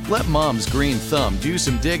gardening? Let Mom's Green Thumb do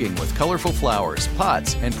some digging with colorful flowers,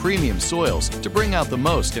 pots, and premium soils to bring out the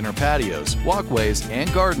most in her patios, walkways,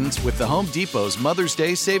 and gardens with the Home Depot's Mother's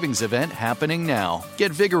Day Savings Event happening now.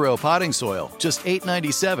 Get Vigoro potting soil, just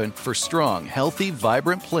 $8.97 for strong, healthy,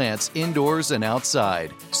 vibrant plants indoors and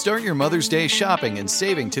outside. Start your Mother's Day shopping and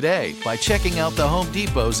saving today by checking out the Home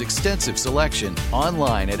Depot's extensive selection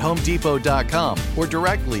online at homedepot.com or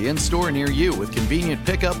directly in-store near you with convenient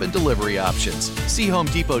pickup and delivery options. See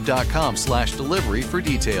homedepot.com/delivery for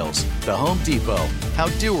details. The Home Depot, how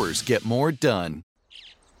doers get more done.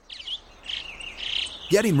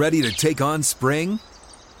 Getting ready to take on spring?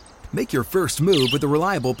 Make your first move with the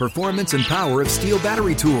reliable performance and power of Steel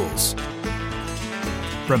battery tools.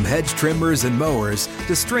 From hedge trimmers and mowers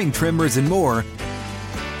to string trimmers and more,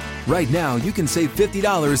 right now you can save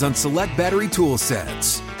 $50 on select battery tool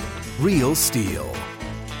sets. Real Steel.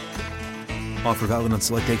 Offer valid on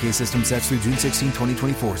select AK system sets through June 16,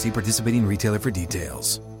 2024. See participating retailer for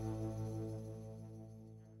details.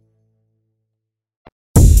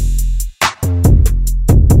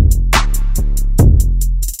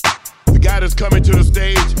 That's coming to the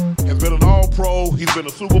stage has been an All-Pro. He's been a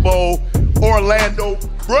Super Bowl. Orlando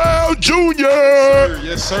Brown Jr.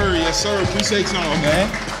 Yes, sir. Yes, sir. Appreciate y'all, man.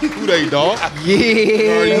 Who they, dog? Yeah. You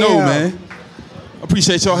already know, man.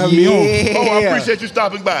 Appreciate y'all having me on. Oh, I appreciate you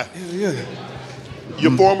stopping by. Yeah.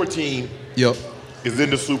 Your former team Yep. is in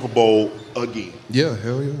the Super Bowl again. Yeah,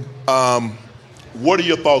 hell yeah. What are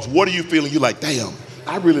your thoughts? What are you feeling? You're like, damn,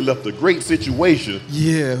 I really left a great situation.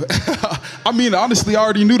 Yeah. I mean, honestly, I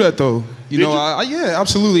already knew that, though. You know, yeah,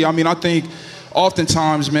 absolutely. I mean, I think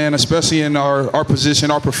oftentimes, man, especially in our position,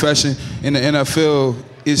 our profession in the NFL,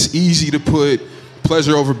 it's easy to put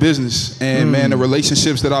pleasure over business. And, man, the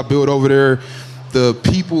relationships that I built over there, the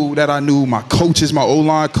people that I knew, my coaches, my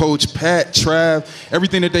O-line coach, Pat, Trav,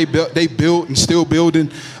 everything that they built and still building,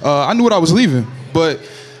 I knew what I was leaving. But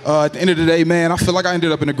At the end of the day, man, I feel like I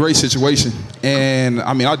ended up in a great situation. And,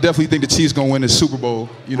 I mean, I definitely think the Chiefs going to win the Super Bowl,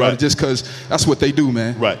 you know, just because that's what they do,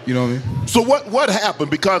 man. Right. You know what I mean? So what happened?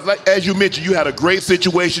 Because, like, as you mentioned, you had a great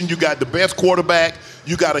situation. You got the best quarterback.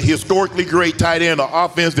 You got a historically great tight end, an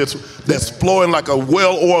offense that's flowing like a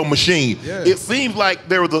well-oiled machine. Yeah. It seems like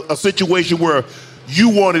there was a situation where you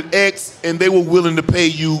wanted X and they were willing to pay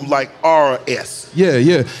you like RS.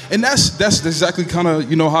 Yeah. And that's exactly kind of,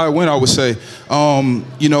 you know, how it went, I would say.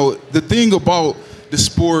 You know, the thing about the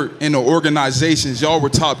sport and the organizations, y'all were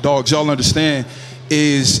top dogs, y'all understand,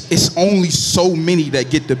 is it's only so many that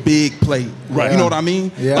get the big play. Right. You know what I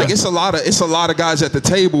mean? Yeah. Like it's a lot of guys at the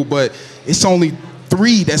table, but it's only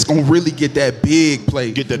 3 that's gonna really get that big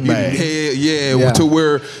play. Get that bag. Yeah, to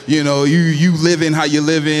where, you know, you live in how you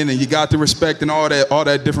live in and you got the respect and all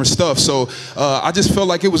that different stuff. So I just felt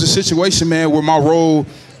like it was a situation, man, where my role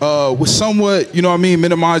was somewhat, you know what I mean,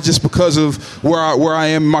 minimized just because of where I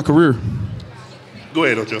am in my career. Go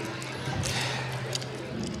ahead, Ocho.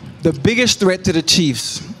 The biggest threat to the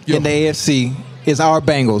Chiefs in the AFC is our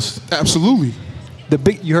Bengals. Absolutely.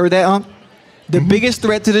 You heard that, The biggest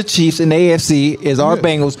threat to the Chiefs in the AFC is our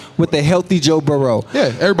Bengals with a healthy Joe Burrow.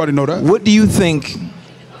 Yeah, everybody know that. What do you think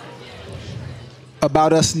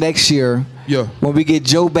about us next year? Yeah. When we get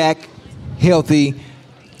Joe back healthy,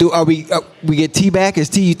 we get T back? You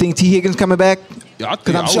think T Higgins coming back? Yeah,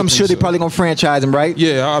 because I'm sure they're probably gonna franchise him, right?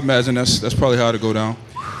 Yeah, I imagine that's probably how to go down.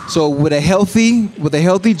 So with a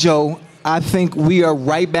healthy Joe, I think we are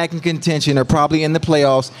right back in contention, or probably in the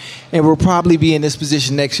playoffs, and we'll probably be in this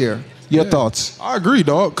position next year. Your thoughts? I agree,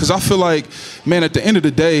 dog, because I feel like, man, at the end of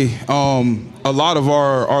the day, a lot of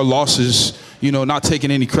our losses, you know, not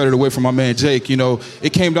taking any credit away from my man Jake, you know,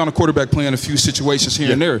 it came down to quarterback playing a few situations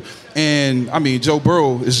here and there. And, I mean, Joe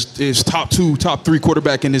Burrow is top 2, top 3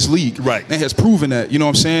 quarterback in this league. Right. And has proven that, you know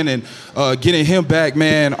what I'm saying? And getting him back,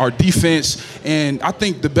 man, our defense. And I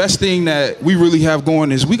think the best thing that we really have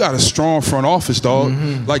going is we got a strong front office, dog.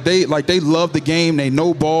 Mm-hmm. Like they love the game. They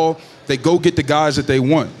know ball. They go get the guys that they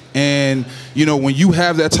want. And, you know, when you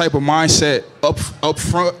have that type of mindset up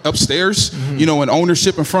front, upstairs, you know, in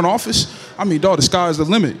ownership and front office, I mean, dog, the sky's the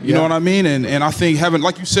limit. You know what I mean? And I think having,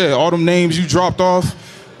 like you said, all them names you dropped off,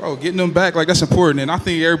 bro, getting them back, like, that's important. And I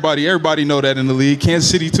think everybody know that in the league. Kansas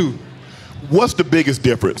City, too. What's the biggest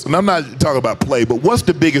difference? And I'm not talking about play, but what's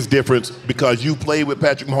the biggest difference, because you played with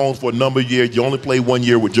Patrick Mahomes for a number of years, you only played 1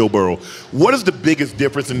 year with Joe Burrow. What is the biggest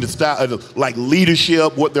difference in the style of, like,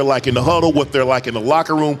 leadership, what they're like in the huddle, what they're like in the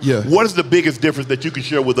locker room? Yeah. What is the biggest difference that you can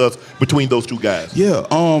share with us between those two guys? Yeah,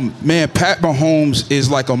 man, Pat Mahomes is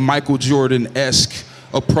like a Michael Jordan-esque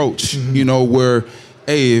approach, you know, where,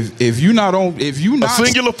 hey, if you not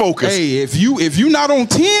singular focus. Hey, if you not on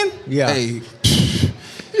 10, hey,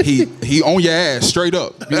 he on your ass straight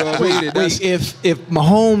up. You know what I mean? Wait, if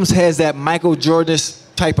Mahomes has that Michael Jordan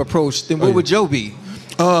type approach, then what would Joe be?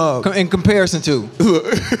 In comparison to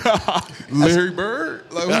Larry Bird?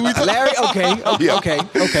 Like, who we Larry?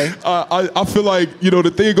 Okay. I feel like, you know,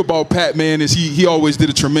 the thing about Pat, man, is he always did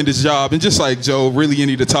a tremendous job. And just like Joe, really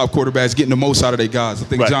any of the top quarterbacks getting the most out of their guys. I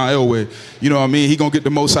think John Elway, you know what I mean? He going to get the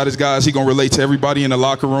most out of his guys. He going to relate to everybody in the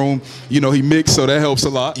locker room. You know, he mixed, so that helps a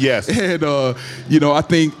lot. Yes. And, you know, I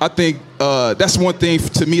think that's one thing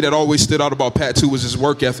to me that always stood out about Pat, too, was his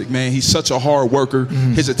work ethic, man. He's such a hard worker.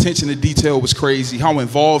 His attention to detail was crazy. How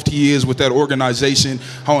involved he is with that organization,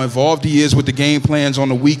 how involved he is with the game plans on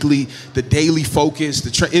the weekly, the daily focus.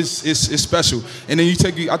 It's special. And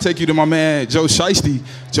then I take you to my man, Joe Shiesty.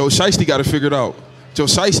 Joe Shiesty got it figured out. Joe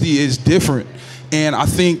Shiesty is different. And I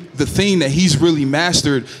think the thing that he's really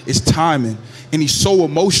mastered is timing. And he's so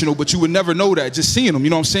emotional, but you would never know that just seeing him. You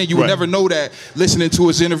know what I'm saying? You would never know that listening to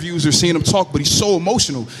his interviews or seeing him talk, but he's so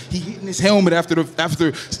emotional. He hitting his helmet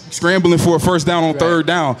after scrambling for a first down on third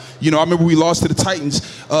down. You know, I remember we lost to the Titans.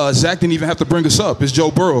 Zach didn't even have to bring us up. It's Joe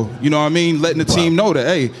Burrow. You know what I mean? Letting the team know that,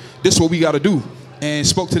 hey, this is what we got to do. And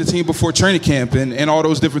spoke to the team before training camp and all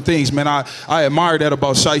those different things. Man, I admire that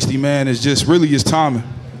about Shiesty, man. It's just really his timing.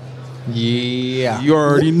 Yeah. You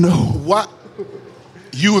already know. What?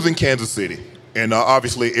 You was in Kansas City. And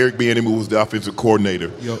obviously, Eric Bieniemy was the offensive coordinator.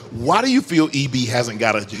 Yep. Why do you feel EB hasn't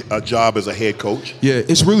got a job as a head coach? Yeah,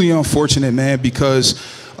 it's really unfortunate, man, because,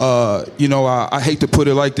 you know, I hate to put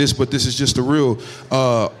it like this, but this is just the real.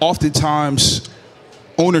 Oftentimes,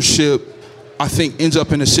 ownership, I think, ends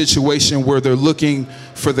up in a situation where they're looking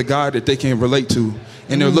for the guy that they can relate to.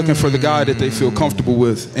 And they're looking for the guy that they feel comfortable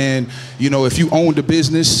with. And, you know, if you owned a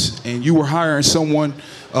business and you were hiring someone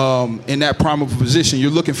in that prime of a position,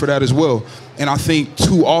 you're looking for that as well. And I think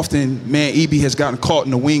too often, man, EB has gotten caught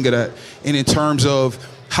in the wing of that. And in terms of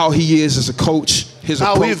how he is as a coach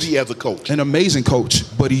How is he as a coach? An amazing coach,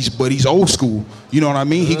 but he's old school. You know what I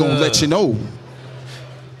mean? He gonna let you know.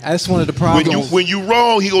 That's one of the problems. When you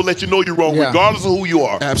wrong, he gonna let you know you're wrong, regardless of who you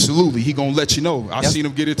are. Absolutely, he gonna let you know. I've seen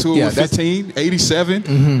him get into it with 15,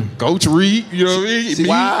 87, Coach Reed. You know what I mean?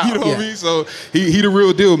 Wow. You know what I mean? So he the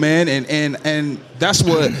real deal, man. And that's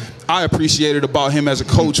what I appreciated about him as a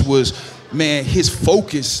coach was, man, his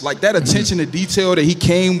focus, like that attention to detail that he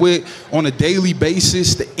came with on a daily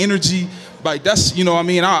basis, the energy. Like that's, you know, I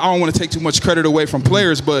mean, I don't want to take too much credit away from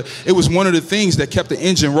players, but it was one of the things that kept the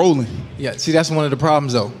engine rolling. Yeah, see, that's one of the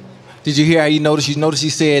problems, though. Did you hear how you noticed he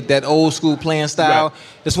said that old school playing style? Right.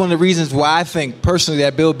 That's one of the reasons why I think personally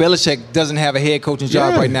that Bill Belichick doesn't have a head coaching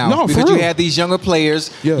job right now. No, because you had these younger players,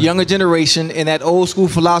 younger generation, and that old school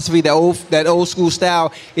philosophy, that old school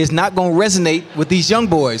style is not going to resonate with these young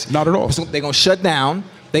boys. Not at all. So they're going to shut down.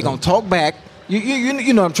 They're going to talk back.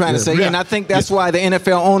 You know what I'm trying to say. Yeah. And I think that's why the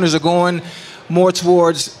NFL owners are going more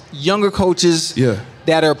towards younger coaches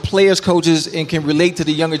that are players coaches and can relate to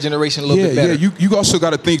the younger generation a little bit better. Yeah, you also got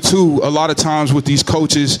to think too, a lot of times with these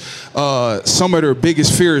coaches, some of their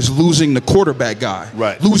biggest fear is losing the quarterback guy,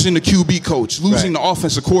 losing the QB coach, losing the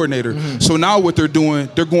offensive coordinator. So now what they're doing,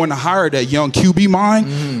 they're going to hire that young QB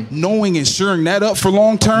mind, knowing and shoring that up for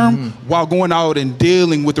long term while going out and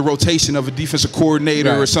dealing with the rotation of a defensive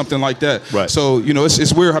coordinator or something like that. So, you know,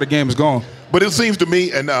 it's weird how the game is going. But it seems to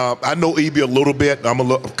me, and I know EB a little bit, I'm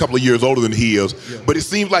a couple of years older than he is, but it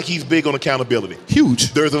seems like he's big on accountability.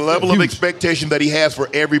 Huge. There's a level of expectation that he has for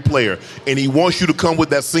every player, and he wants you to come with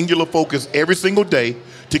that singular focus every single day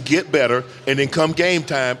to get better, and then come game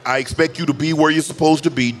time, I expect you to be where you're supposed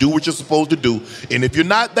to be, do what you're supposed to do, and if you're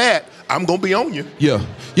not that, I'm going to be on you. Yeah,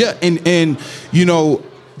 and you know,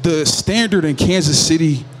 the standard in Kansas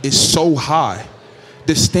City is so high.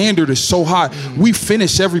 The standard is so high. We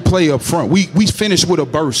finish every play up front. We finish with a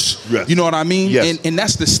burst. Yes. You know what I mean? Yes. And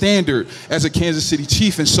that's the standard as a Kansas City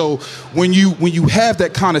Chief. And so when you have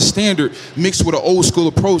that kind of standard mixed with an old school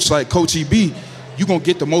approach like Coach EB, you're going to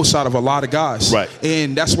get the most out of a lot of guys. Right.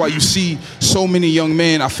 And that's why you see so many young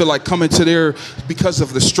men, I feel like, coming to there because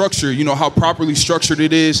of the structure, you know, how properly structured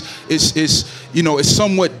it is. It's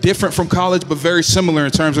somewhat different from college, but very similar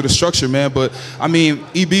in terms of the structure, man. But, I mean,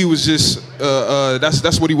 EB was just,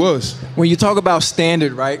 that's what he was. When you talk about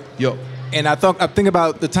standard, right? Yep. And I think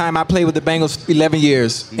about the time I played with the Bengals 11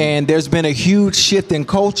 years, and there's been a huge shift in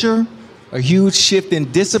culture, a huge shift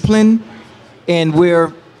in discipline, and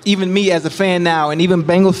where even me as a fan now, and even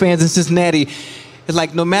Bengal fans in Cincinnati, it's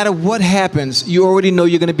like no matter what happens, you already know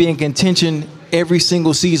you're going to be in contention every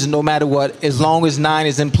single season, no matter what, as long as 9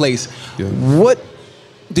 is in place. Yeah. What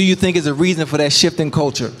do you think is a reason for that shift in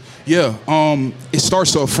culture? Yeah, it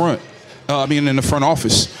starts up front. In the front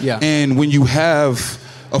office. Yeah. And when you have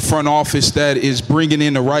a front office that is bringing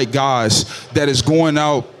in the right guys, that is going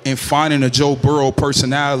out and finding the Joe Burrow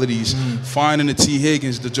personalities, finding the T.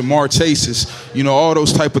 Higgins, the Jamar Chases, you know, all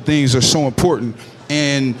those type of things are so important.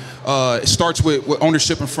 And it starts with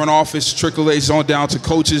ownership and front office, trickles on down to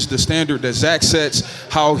coaches, the standard that Zach sets,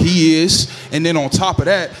 how he is. And then on top of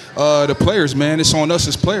that, the players, man, it's on us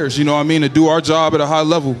as players, you know what I mean, to do our job at a high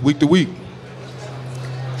level week to week.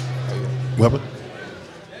 Weapon?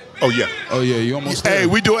 Oh, yeah. Oh, yeah, you almost there. Hey,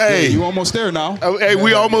 we do, hey. Yeah, you almost there now. Hey,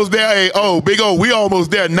 we almost there. Hey, Big O, we almost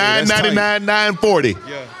there. $9.99, $9.40.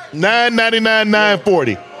 Yeah. $9.99,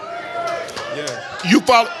 $9.40. Yeah. You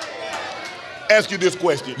follow. Ask you this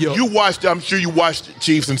question. Yo. I'm sure you watched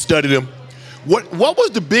Chiefs and studied them. What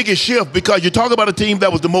was the biggest shift? Because you're talking about a team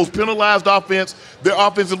that was the most penalized offense. Their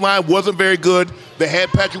offensive line wasn't very good. They had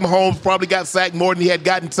Patrick Mahomes, probably got sacked more than he had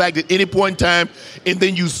gotten sacked at any point in time. And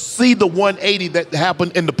then you see the 180 that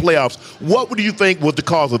happened in the playoffs. What do you think was the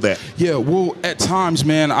cause of that? Yeah, well, at times,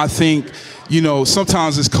 man, I think, you know,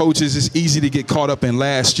 sometimes as coaches, it's easy to get caught up in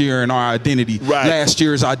last year and our identity. Right. Last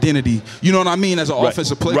year's identity. You know what I mean? As an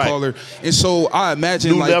offensive play caller. And so I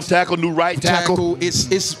imagine new left tackle, new right tackle.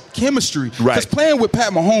 It's chemistry. Right. Because playing with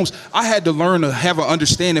Pat Mahomes, I had to learn to have an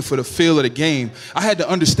understanding for the feel of the game. I had to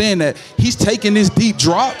understand that he's taking this deep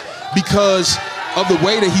drop because of the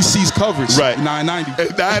way that he sees coverage. Right. 990.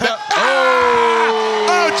 Oh,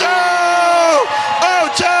 Joe!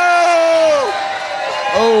 Oh, Joe!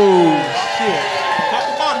 Oh, shit. Pop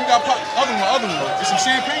the bottom. You got pop. Other one. There's some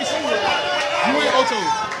champagne somewhere. You ain't Ocho.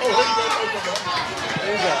 Oh, there you go.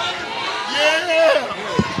 Yeah! Hey, now.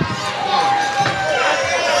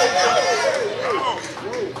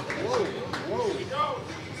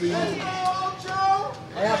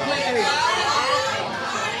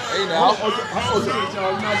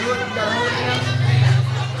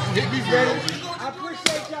 Get me ready. I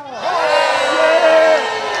appreciate y'all.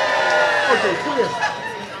 Okay, clear.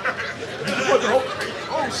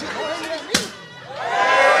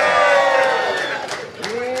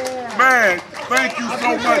 Man, thank you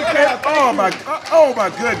so much. Oh my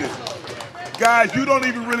goodness. Guys, you don't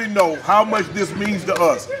even really know how much this means to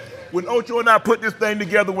us. When Ocho and I put this thing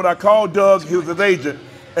together, when I called Doug, he was his agent,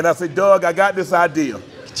 and I said, Doug, I got this idea.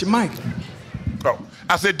 Get your mic. Oh.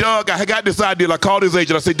 I said, Doug, I got this idea. I called his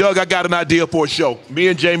agent. I said, Doug, I got an idea for a show. Me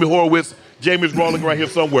and Jamie Horowitz. Jamie's rolling right here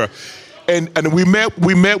somewhere. And we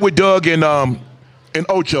met with Doug and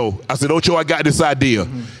Ocho. I said, Ocho, I got this idea.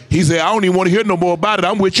 Mm-hmm. He said, I don't even want to hear no more about it.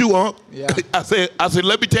 I'm with you, huh? Yeah. I said,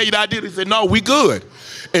 let me tell you the idea. He said, no, we good.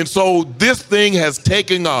 And so this thing has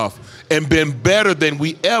taken off and been better than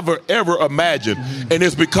we ever imagined. Mm-hmm. And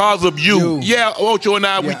it's because of you. Yeah, Ocho and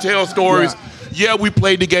I, we tell stories. Yeah, we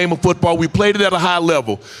played the game of football. We played it at a high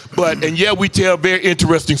level. And we tell very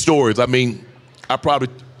interesting stories. I mean, I probably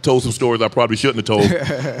told some stories I probably shouldn't have told.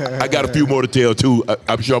 I got a few more to tell, too.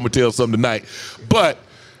 I'm sure I'm going to tell some tonight. But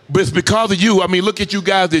it's because of you. I mean, look at you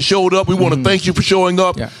guys that showed up. We want to thank you for showing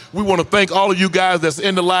up. Yeah. We want to thank all of you guys that's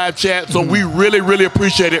in the live chat. So we really, really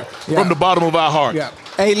appreciate it from the bottom of our heart. Yeah.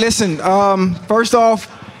 Hey, listen, first off,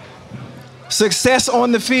 success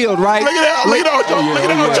on the field, right? Look at that. Look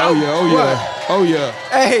at that. Oh, yeah.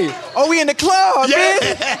 Hey, we in the club, man.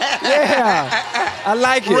 Yeah. I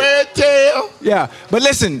like it. Red tail. Yeah. But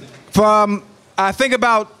listen, I think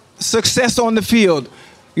about success on the field.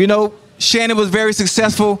 You know, Shannon was very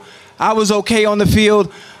successful. I was okay on the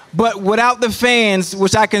field. But without the fans,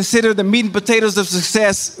 which I consider the meat and potatoes of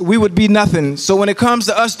success, we would be nothing. So when it comes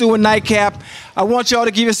to us doing Nightcap, I want y'all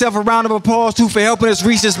to give yourself a round of applause, too, for helping us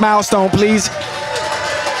reach this milestone, please.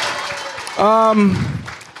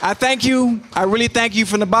 I thank you. I really thank you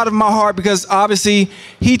from the bottom of my heart, because obviously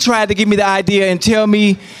he tried to give me the idea and tell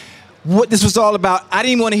me what this was all about. I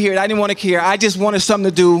didn't want to hear it. I didn't want to care. I just wanted something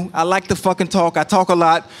to do. I like to fucking talk. I talk a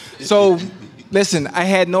lot. So listen, I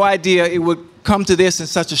had no idea it would come to this in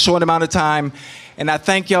such a short amount of time. And I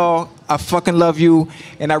thank y'all. I fucking love you.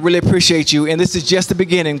 And I really appreciate you. And this is just the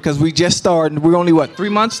beginning, because we just started. We're only, 3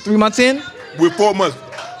 months? 3 months in? We're 4 months.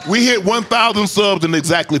 We hit 1,000 subs in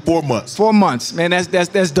exactly 4 months. 4 months. Man,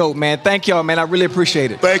 that's dope, man. Thank y'all, man. I really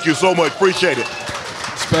appreciate it. Thank you so much. Appreciate it.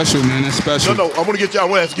 Special, man. That's special. No, I want to get y'all. I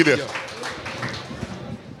want to ask you this.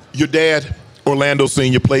 Your dad, Orlando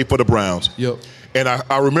Sr., played for the Browns. Yep. And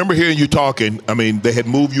I remember hearing you talking. I mean, they had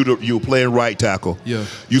moved you were playing right tackle. Yeah.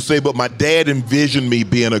 You say, but my dad envisioned me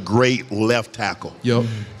being a great left tackle. Yep.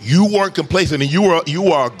 You weren't complacent, and you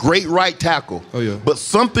are a great right tackle. Oh, yeah. But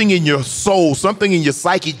something in your soul, something in your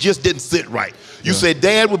psyche just didn't sit right. You said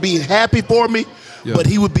Dad would be happy for me, but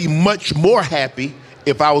he would be much more happy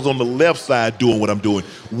if I was on the left side doing what I'm doing.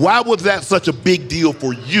 Why was that such a big deal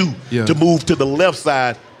for you to move to the left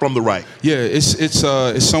side from the right? Yeah, it's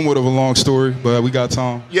somewhat of a long story, but we got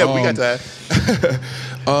time. Yeah, we got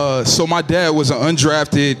time. So my dad was an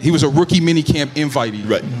undrafted. He was a rookie minicamp invitee,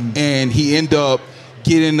 right? And he ended up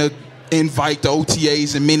getting the invite to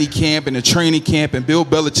OTAs and minicamp and the training camp, and Bill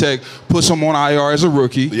Belichick puts him on IR as a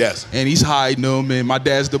rookie. Yes. And he's hiding him, and my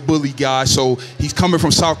dad's the bully guy, so he's coming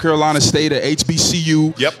from South Carolina State at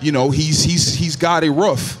HBCU. Yep. You know, he's got it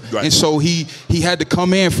rough. Right. And so he had to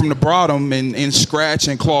come in from the bottom and scratch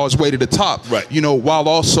and claw his way to the top. Right. You know, while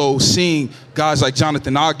also seeing guys like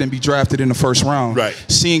Jonathan Ogden be drafted in the first round. Right.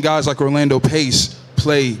 Seeing guys like Orlando Pace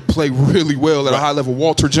play really well at a high level,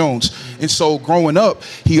 Walter Jones. And so growing up,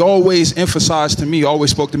 he always emphasized to me, always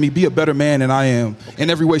spoke to me, be a better man than I am in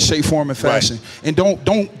every way, shape, form, and fashion. And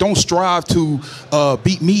don't strive to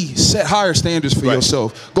beat me. Set higher standards for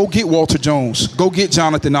yourself. Go get Walter Jones. Go get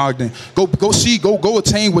Jonathan Ogden. Go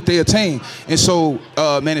attain what they attain. And so,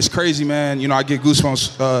 man, it's crazy, man. You know, I get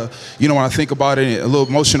goosebumps, you know, when I think about it, a little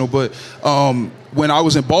emotional. But when I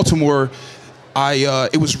was in Baltimore,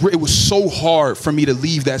 it was so hard for me to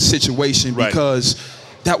leave that situation because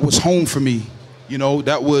that was home for me. You know,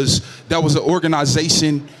 that was an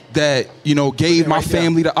organization that, you know, gave my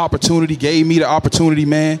family the opportunity, gave me the opportunity,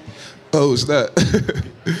 man. Oh, is that?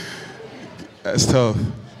 That's tough.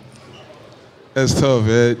 That's tough,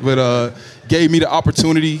 man. But gave me the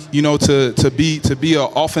opportunity, you know, to be an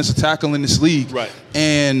offensive tackle in this league. Right.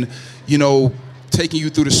 And, you know, taking you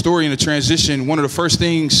through the story and the transition, one of the first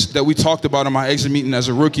things that we talked about in my exit meeting as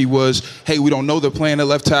a rookie was, hey, we don't know they're playing at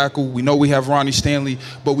left tackle. We know we have Ronnie Stanley,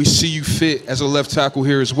 but we see you fit as a left tackle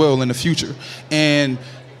here as well in the future. And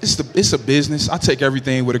it's a business. I take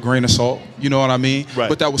everything with a grain of salt. You know what I mean? Right.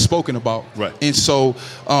 But that was spoken about. Right. And so,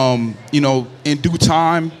 you know, in due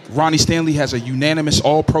time, Ronnie Stanley has a unanimous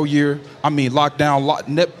All-Pro year. I mean,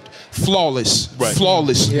 flawless, Right.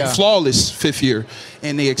 flawless fifth year.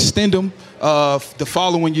 And they extend him. The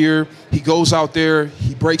following year, he goes out there,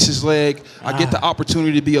 he breaks his leg. I get the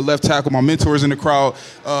opportunity to be a left tackle. My mentor's in the crowd.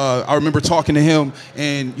 I remember talking to him,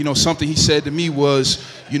 and something he said to me was,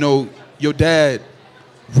 your dad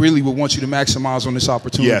really would want you to maximize on this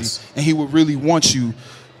opportunity. Yes. And he would really want you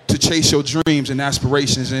to chase your dreams and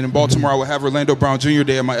aspirations. And in Baltimore, I would have Orlando Brown Jr.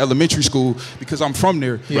 there at my elementary school because I'm from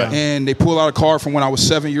there. Yeah. And they pull out a card from when I was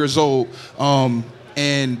 7 years old.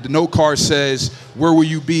 And the note card says, where will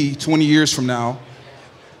you be 20 years from now?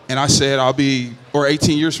 And I said,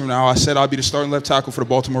 18 years from now, I said I'll be the starting left tackle for the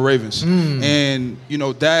Baltimore Ravens. And,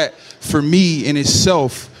 that for me in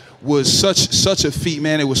itself was such a feat,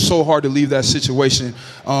 man. It was so hard to leave that situation.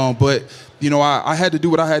 But, I had to do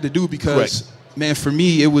what I had to do because, man, for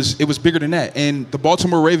me, it was bigger than that. And the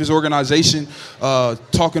Baltimore Ravens organization,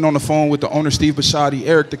 talking on the phone with the owner, Steve Bisciotti,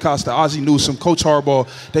 Eric DeCosta, Ozzie Newsome, Coach Harbaugh,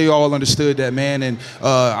 they all understood that, man. And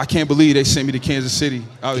I can't believe they sent me to Kansas City.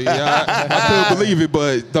 I couldn't believe it,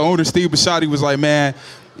 but the owner, Steve Bisciotti, was like, man,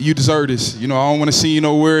 you deserve this. I don't want to see you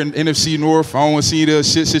nowhere in NFC North. I don't want to see you in a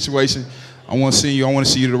shit situation. I want to see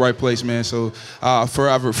you to the right place, man. So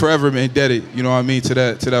forever indebted, to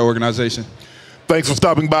that organization. Thanks for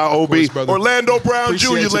stopping by, OB. Course, Orlando Brown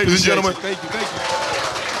Appreciate Jr., ladies and gentlemen. Thank you.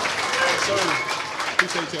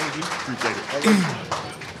 Appreciate you, OG. Appreciate it.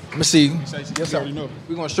 Let me see. Yes, sir. We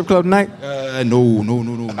going to strip club tonight? No.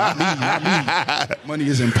 Not me. Money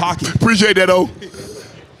is in pocket. Appreciate that, O.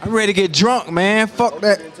 I'm ready to get drunk, man. Fuck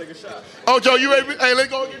that. Ocho, you ready? Hey, let's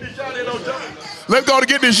go get this shot in, Ocho. Let's go to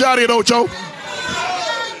get this shot in, Ocho.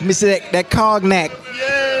 Let me see that cognac.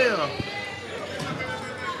 Yeah.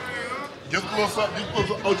 Just a little something.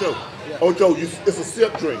 Ocho. Yeah. Ocho, it's a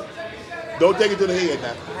sip drink. Don't take it to the head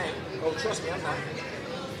now. Oh, trust me, I'm not.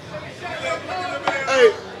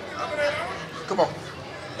 Hey. Come on.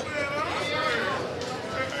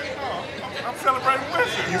 I'm celebrating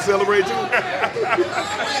with you. You celebrate too?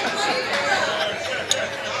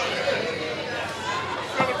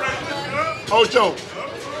 Ocho.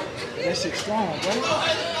 That shit's strong, bro.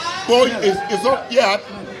 Boy, it's up. Yeah.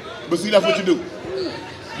 But see, that's what you do.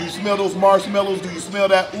 You smell those marshmallows? Do you smell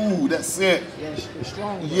that? Ooh, that scent. Yeah, it's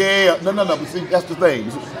strong. Bro. Yeah. No. But see, that's the thing.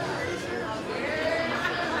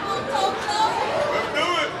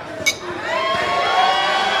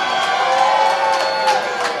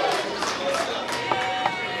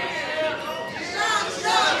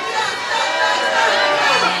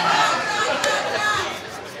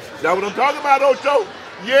 That's what I'm talking about, Ocho.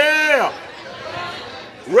 Yeah.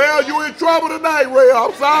 Rail, you in trouble tonight, Rail.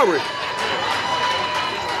 I'm sorry.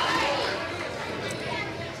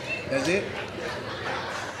 That's it?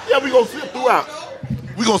 Yeah, we gonna sip throughout.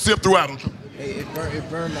 We gonna sip throughout, Ocho. Hey, it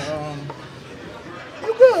burned my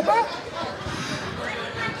You good, man?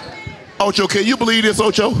 Ocho, can you believe this,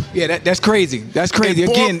 Ocho? Yeah, that's crazy. That's crazy.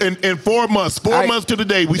 In 4 months, 4 months to the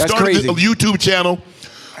day, we started a YouTube channel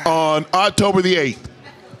on October the 8th,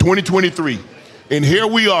 2023. And here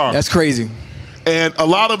we are. That's crazy. And a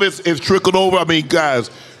lot of it is trickled over. I mean, guys,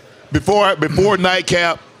 before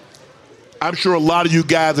Nightcap, I'm sure a lot of you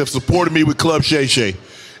guys have supported me with Club Shay Shay.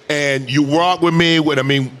 And you rock with me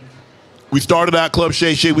we started out Club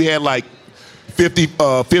Shay Shay, we had like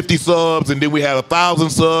 50 subs, and then we had 1,000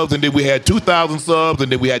 subs, and then we had 2,000 subs,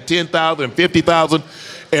 and then we had 10,000 and 50,000.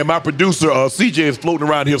 And my producer, CJ, is floating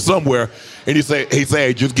around here somewhere, and he say,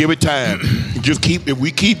 hey, just give it time. If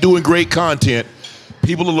we keep doing great content,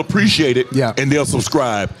 people will appreciate it, and they'll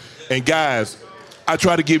subscribe. And guys, I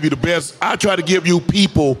try to give you the best. I try to give you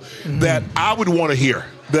people that I would want to hear,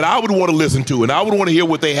 that I would want to listen to, and I would want to hear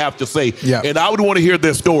what they have to say, and I would want to hear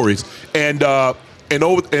their stories. And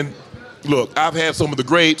look, I've had some of the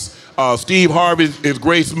greats. Steve Harvey has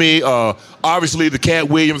graced me. Obviously, the Cat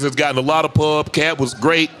Williams has gotten a lot of pub. Cat was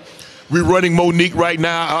great. We're running Monique right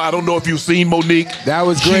now. I don't know if you've seen Monique. That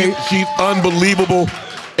was great. She's unbelievable.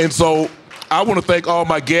 And so I want to thank all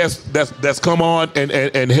my guests that's come on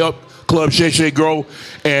and helped Club Shay Shay grow.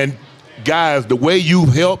 And guys, the way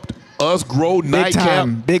you've helped us grow Nightcap.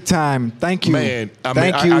 Big time. Thank you. Man,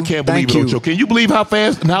 I can't believe it, Ocho. Can you believe how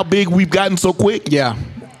fast and how big we've gotten so quick? Yeah.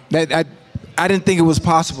 I didn't think it was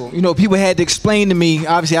possible. People had to explain to me.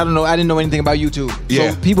 Obviously, I didn't know anything about YouTube.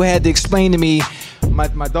 Yeah. So people had to explain to me.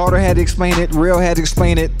 My daughter had to explain it. Real had to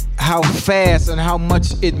explain it. How fast and how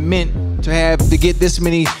much it meant to get this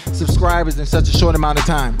many subscribers in such a short amount of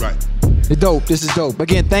time. Right. It's dope. This is dope.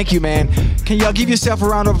 Again, thank you, man. Can y'all give yourself a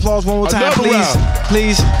round of applause one more time, please? Round.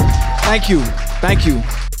 Please. Thank you. Thank you.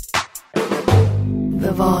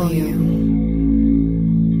 The volume.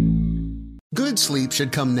 Good Good sleep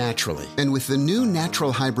should come naturally, and with the new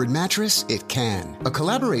Natural Hybrid mattress, it can. A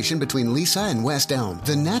collaboration between Lisa and West Elm,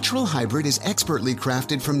 the Natural Hybrid is expertly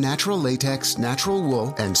crafted from natural latex, natural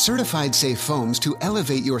wool, and certified safe foams to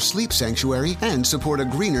elevate your sleep sanctuary and support a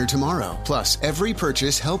greener tomorrow. Plus, every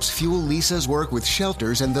purchase helps fuel Lisa's work with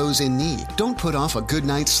shelters and those in need. Don't put off a good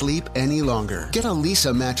night's sleep any longer. Get a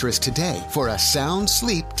Lisa mattress today for a sound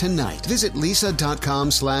sleep tonight. Visit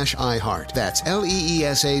lisa.com/iHeart. That's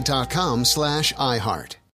LEESA.com/iHeart.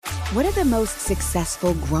 What do the most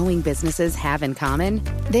successful growing businesses have in common?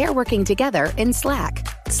 They're working together in Slack.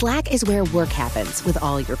 Slack is where work happens with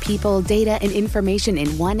all your people, data, and information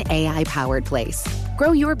in one AI-powered place.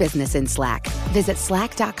 Grow your business in Slack. Visit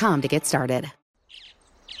slack.com to get started.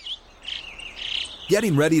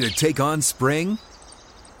 Getting ready to take on spring?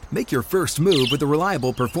 Make your first move with the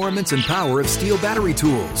reliable performance and power of Steel battery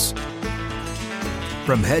tools.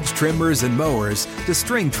 From hedge trimmers and mowers to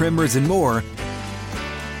string trimmers and more,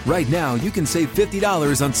 right now you can save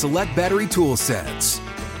 $50 on select battery tool sets.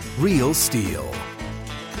 Real Steel.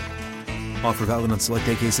 Offer valid on select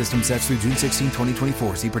AK system sets through June 16,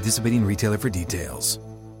 2024. See participating retailer for details.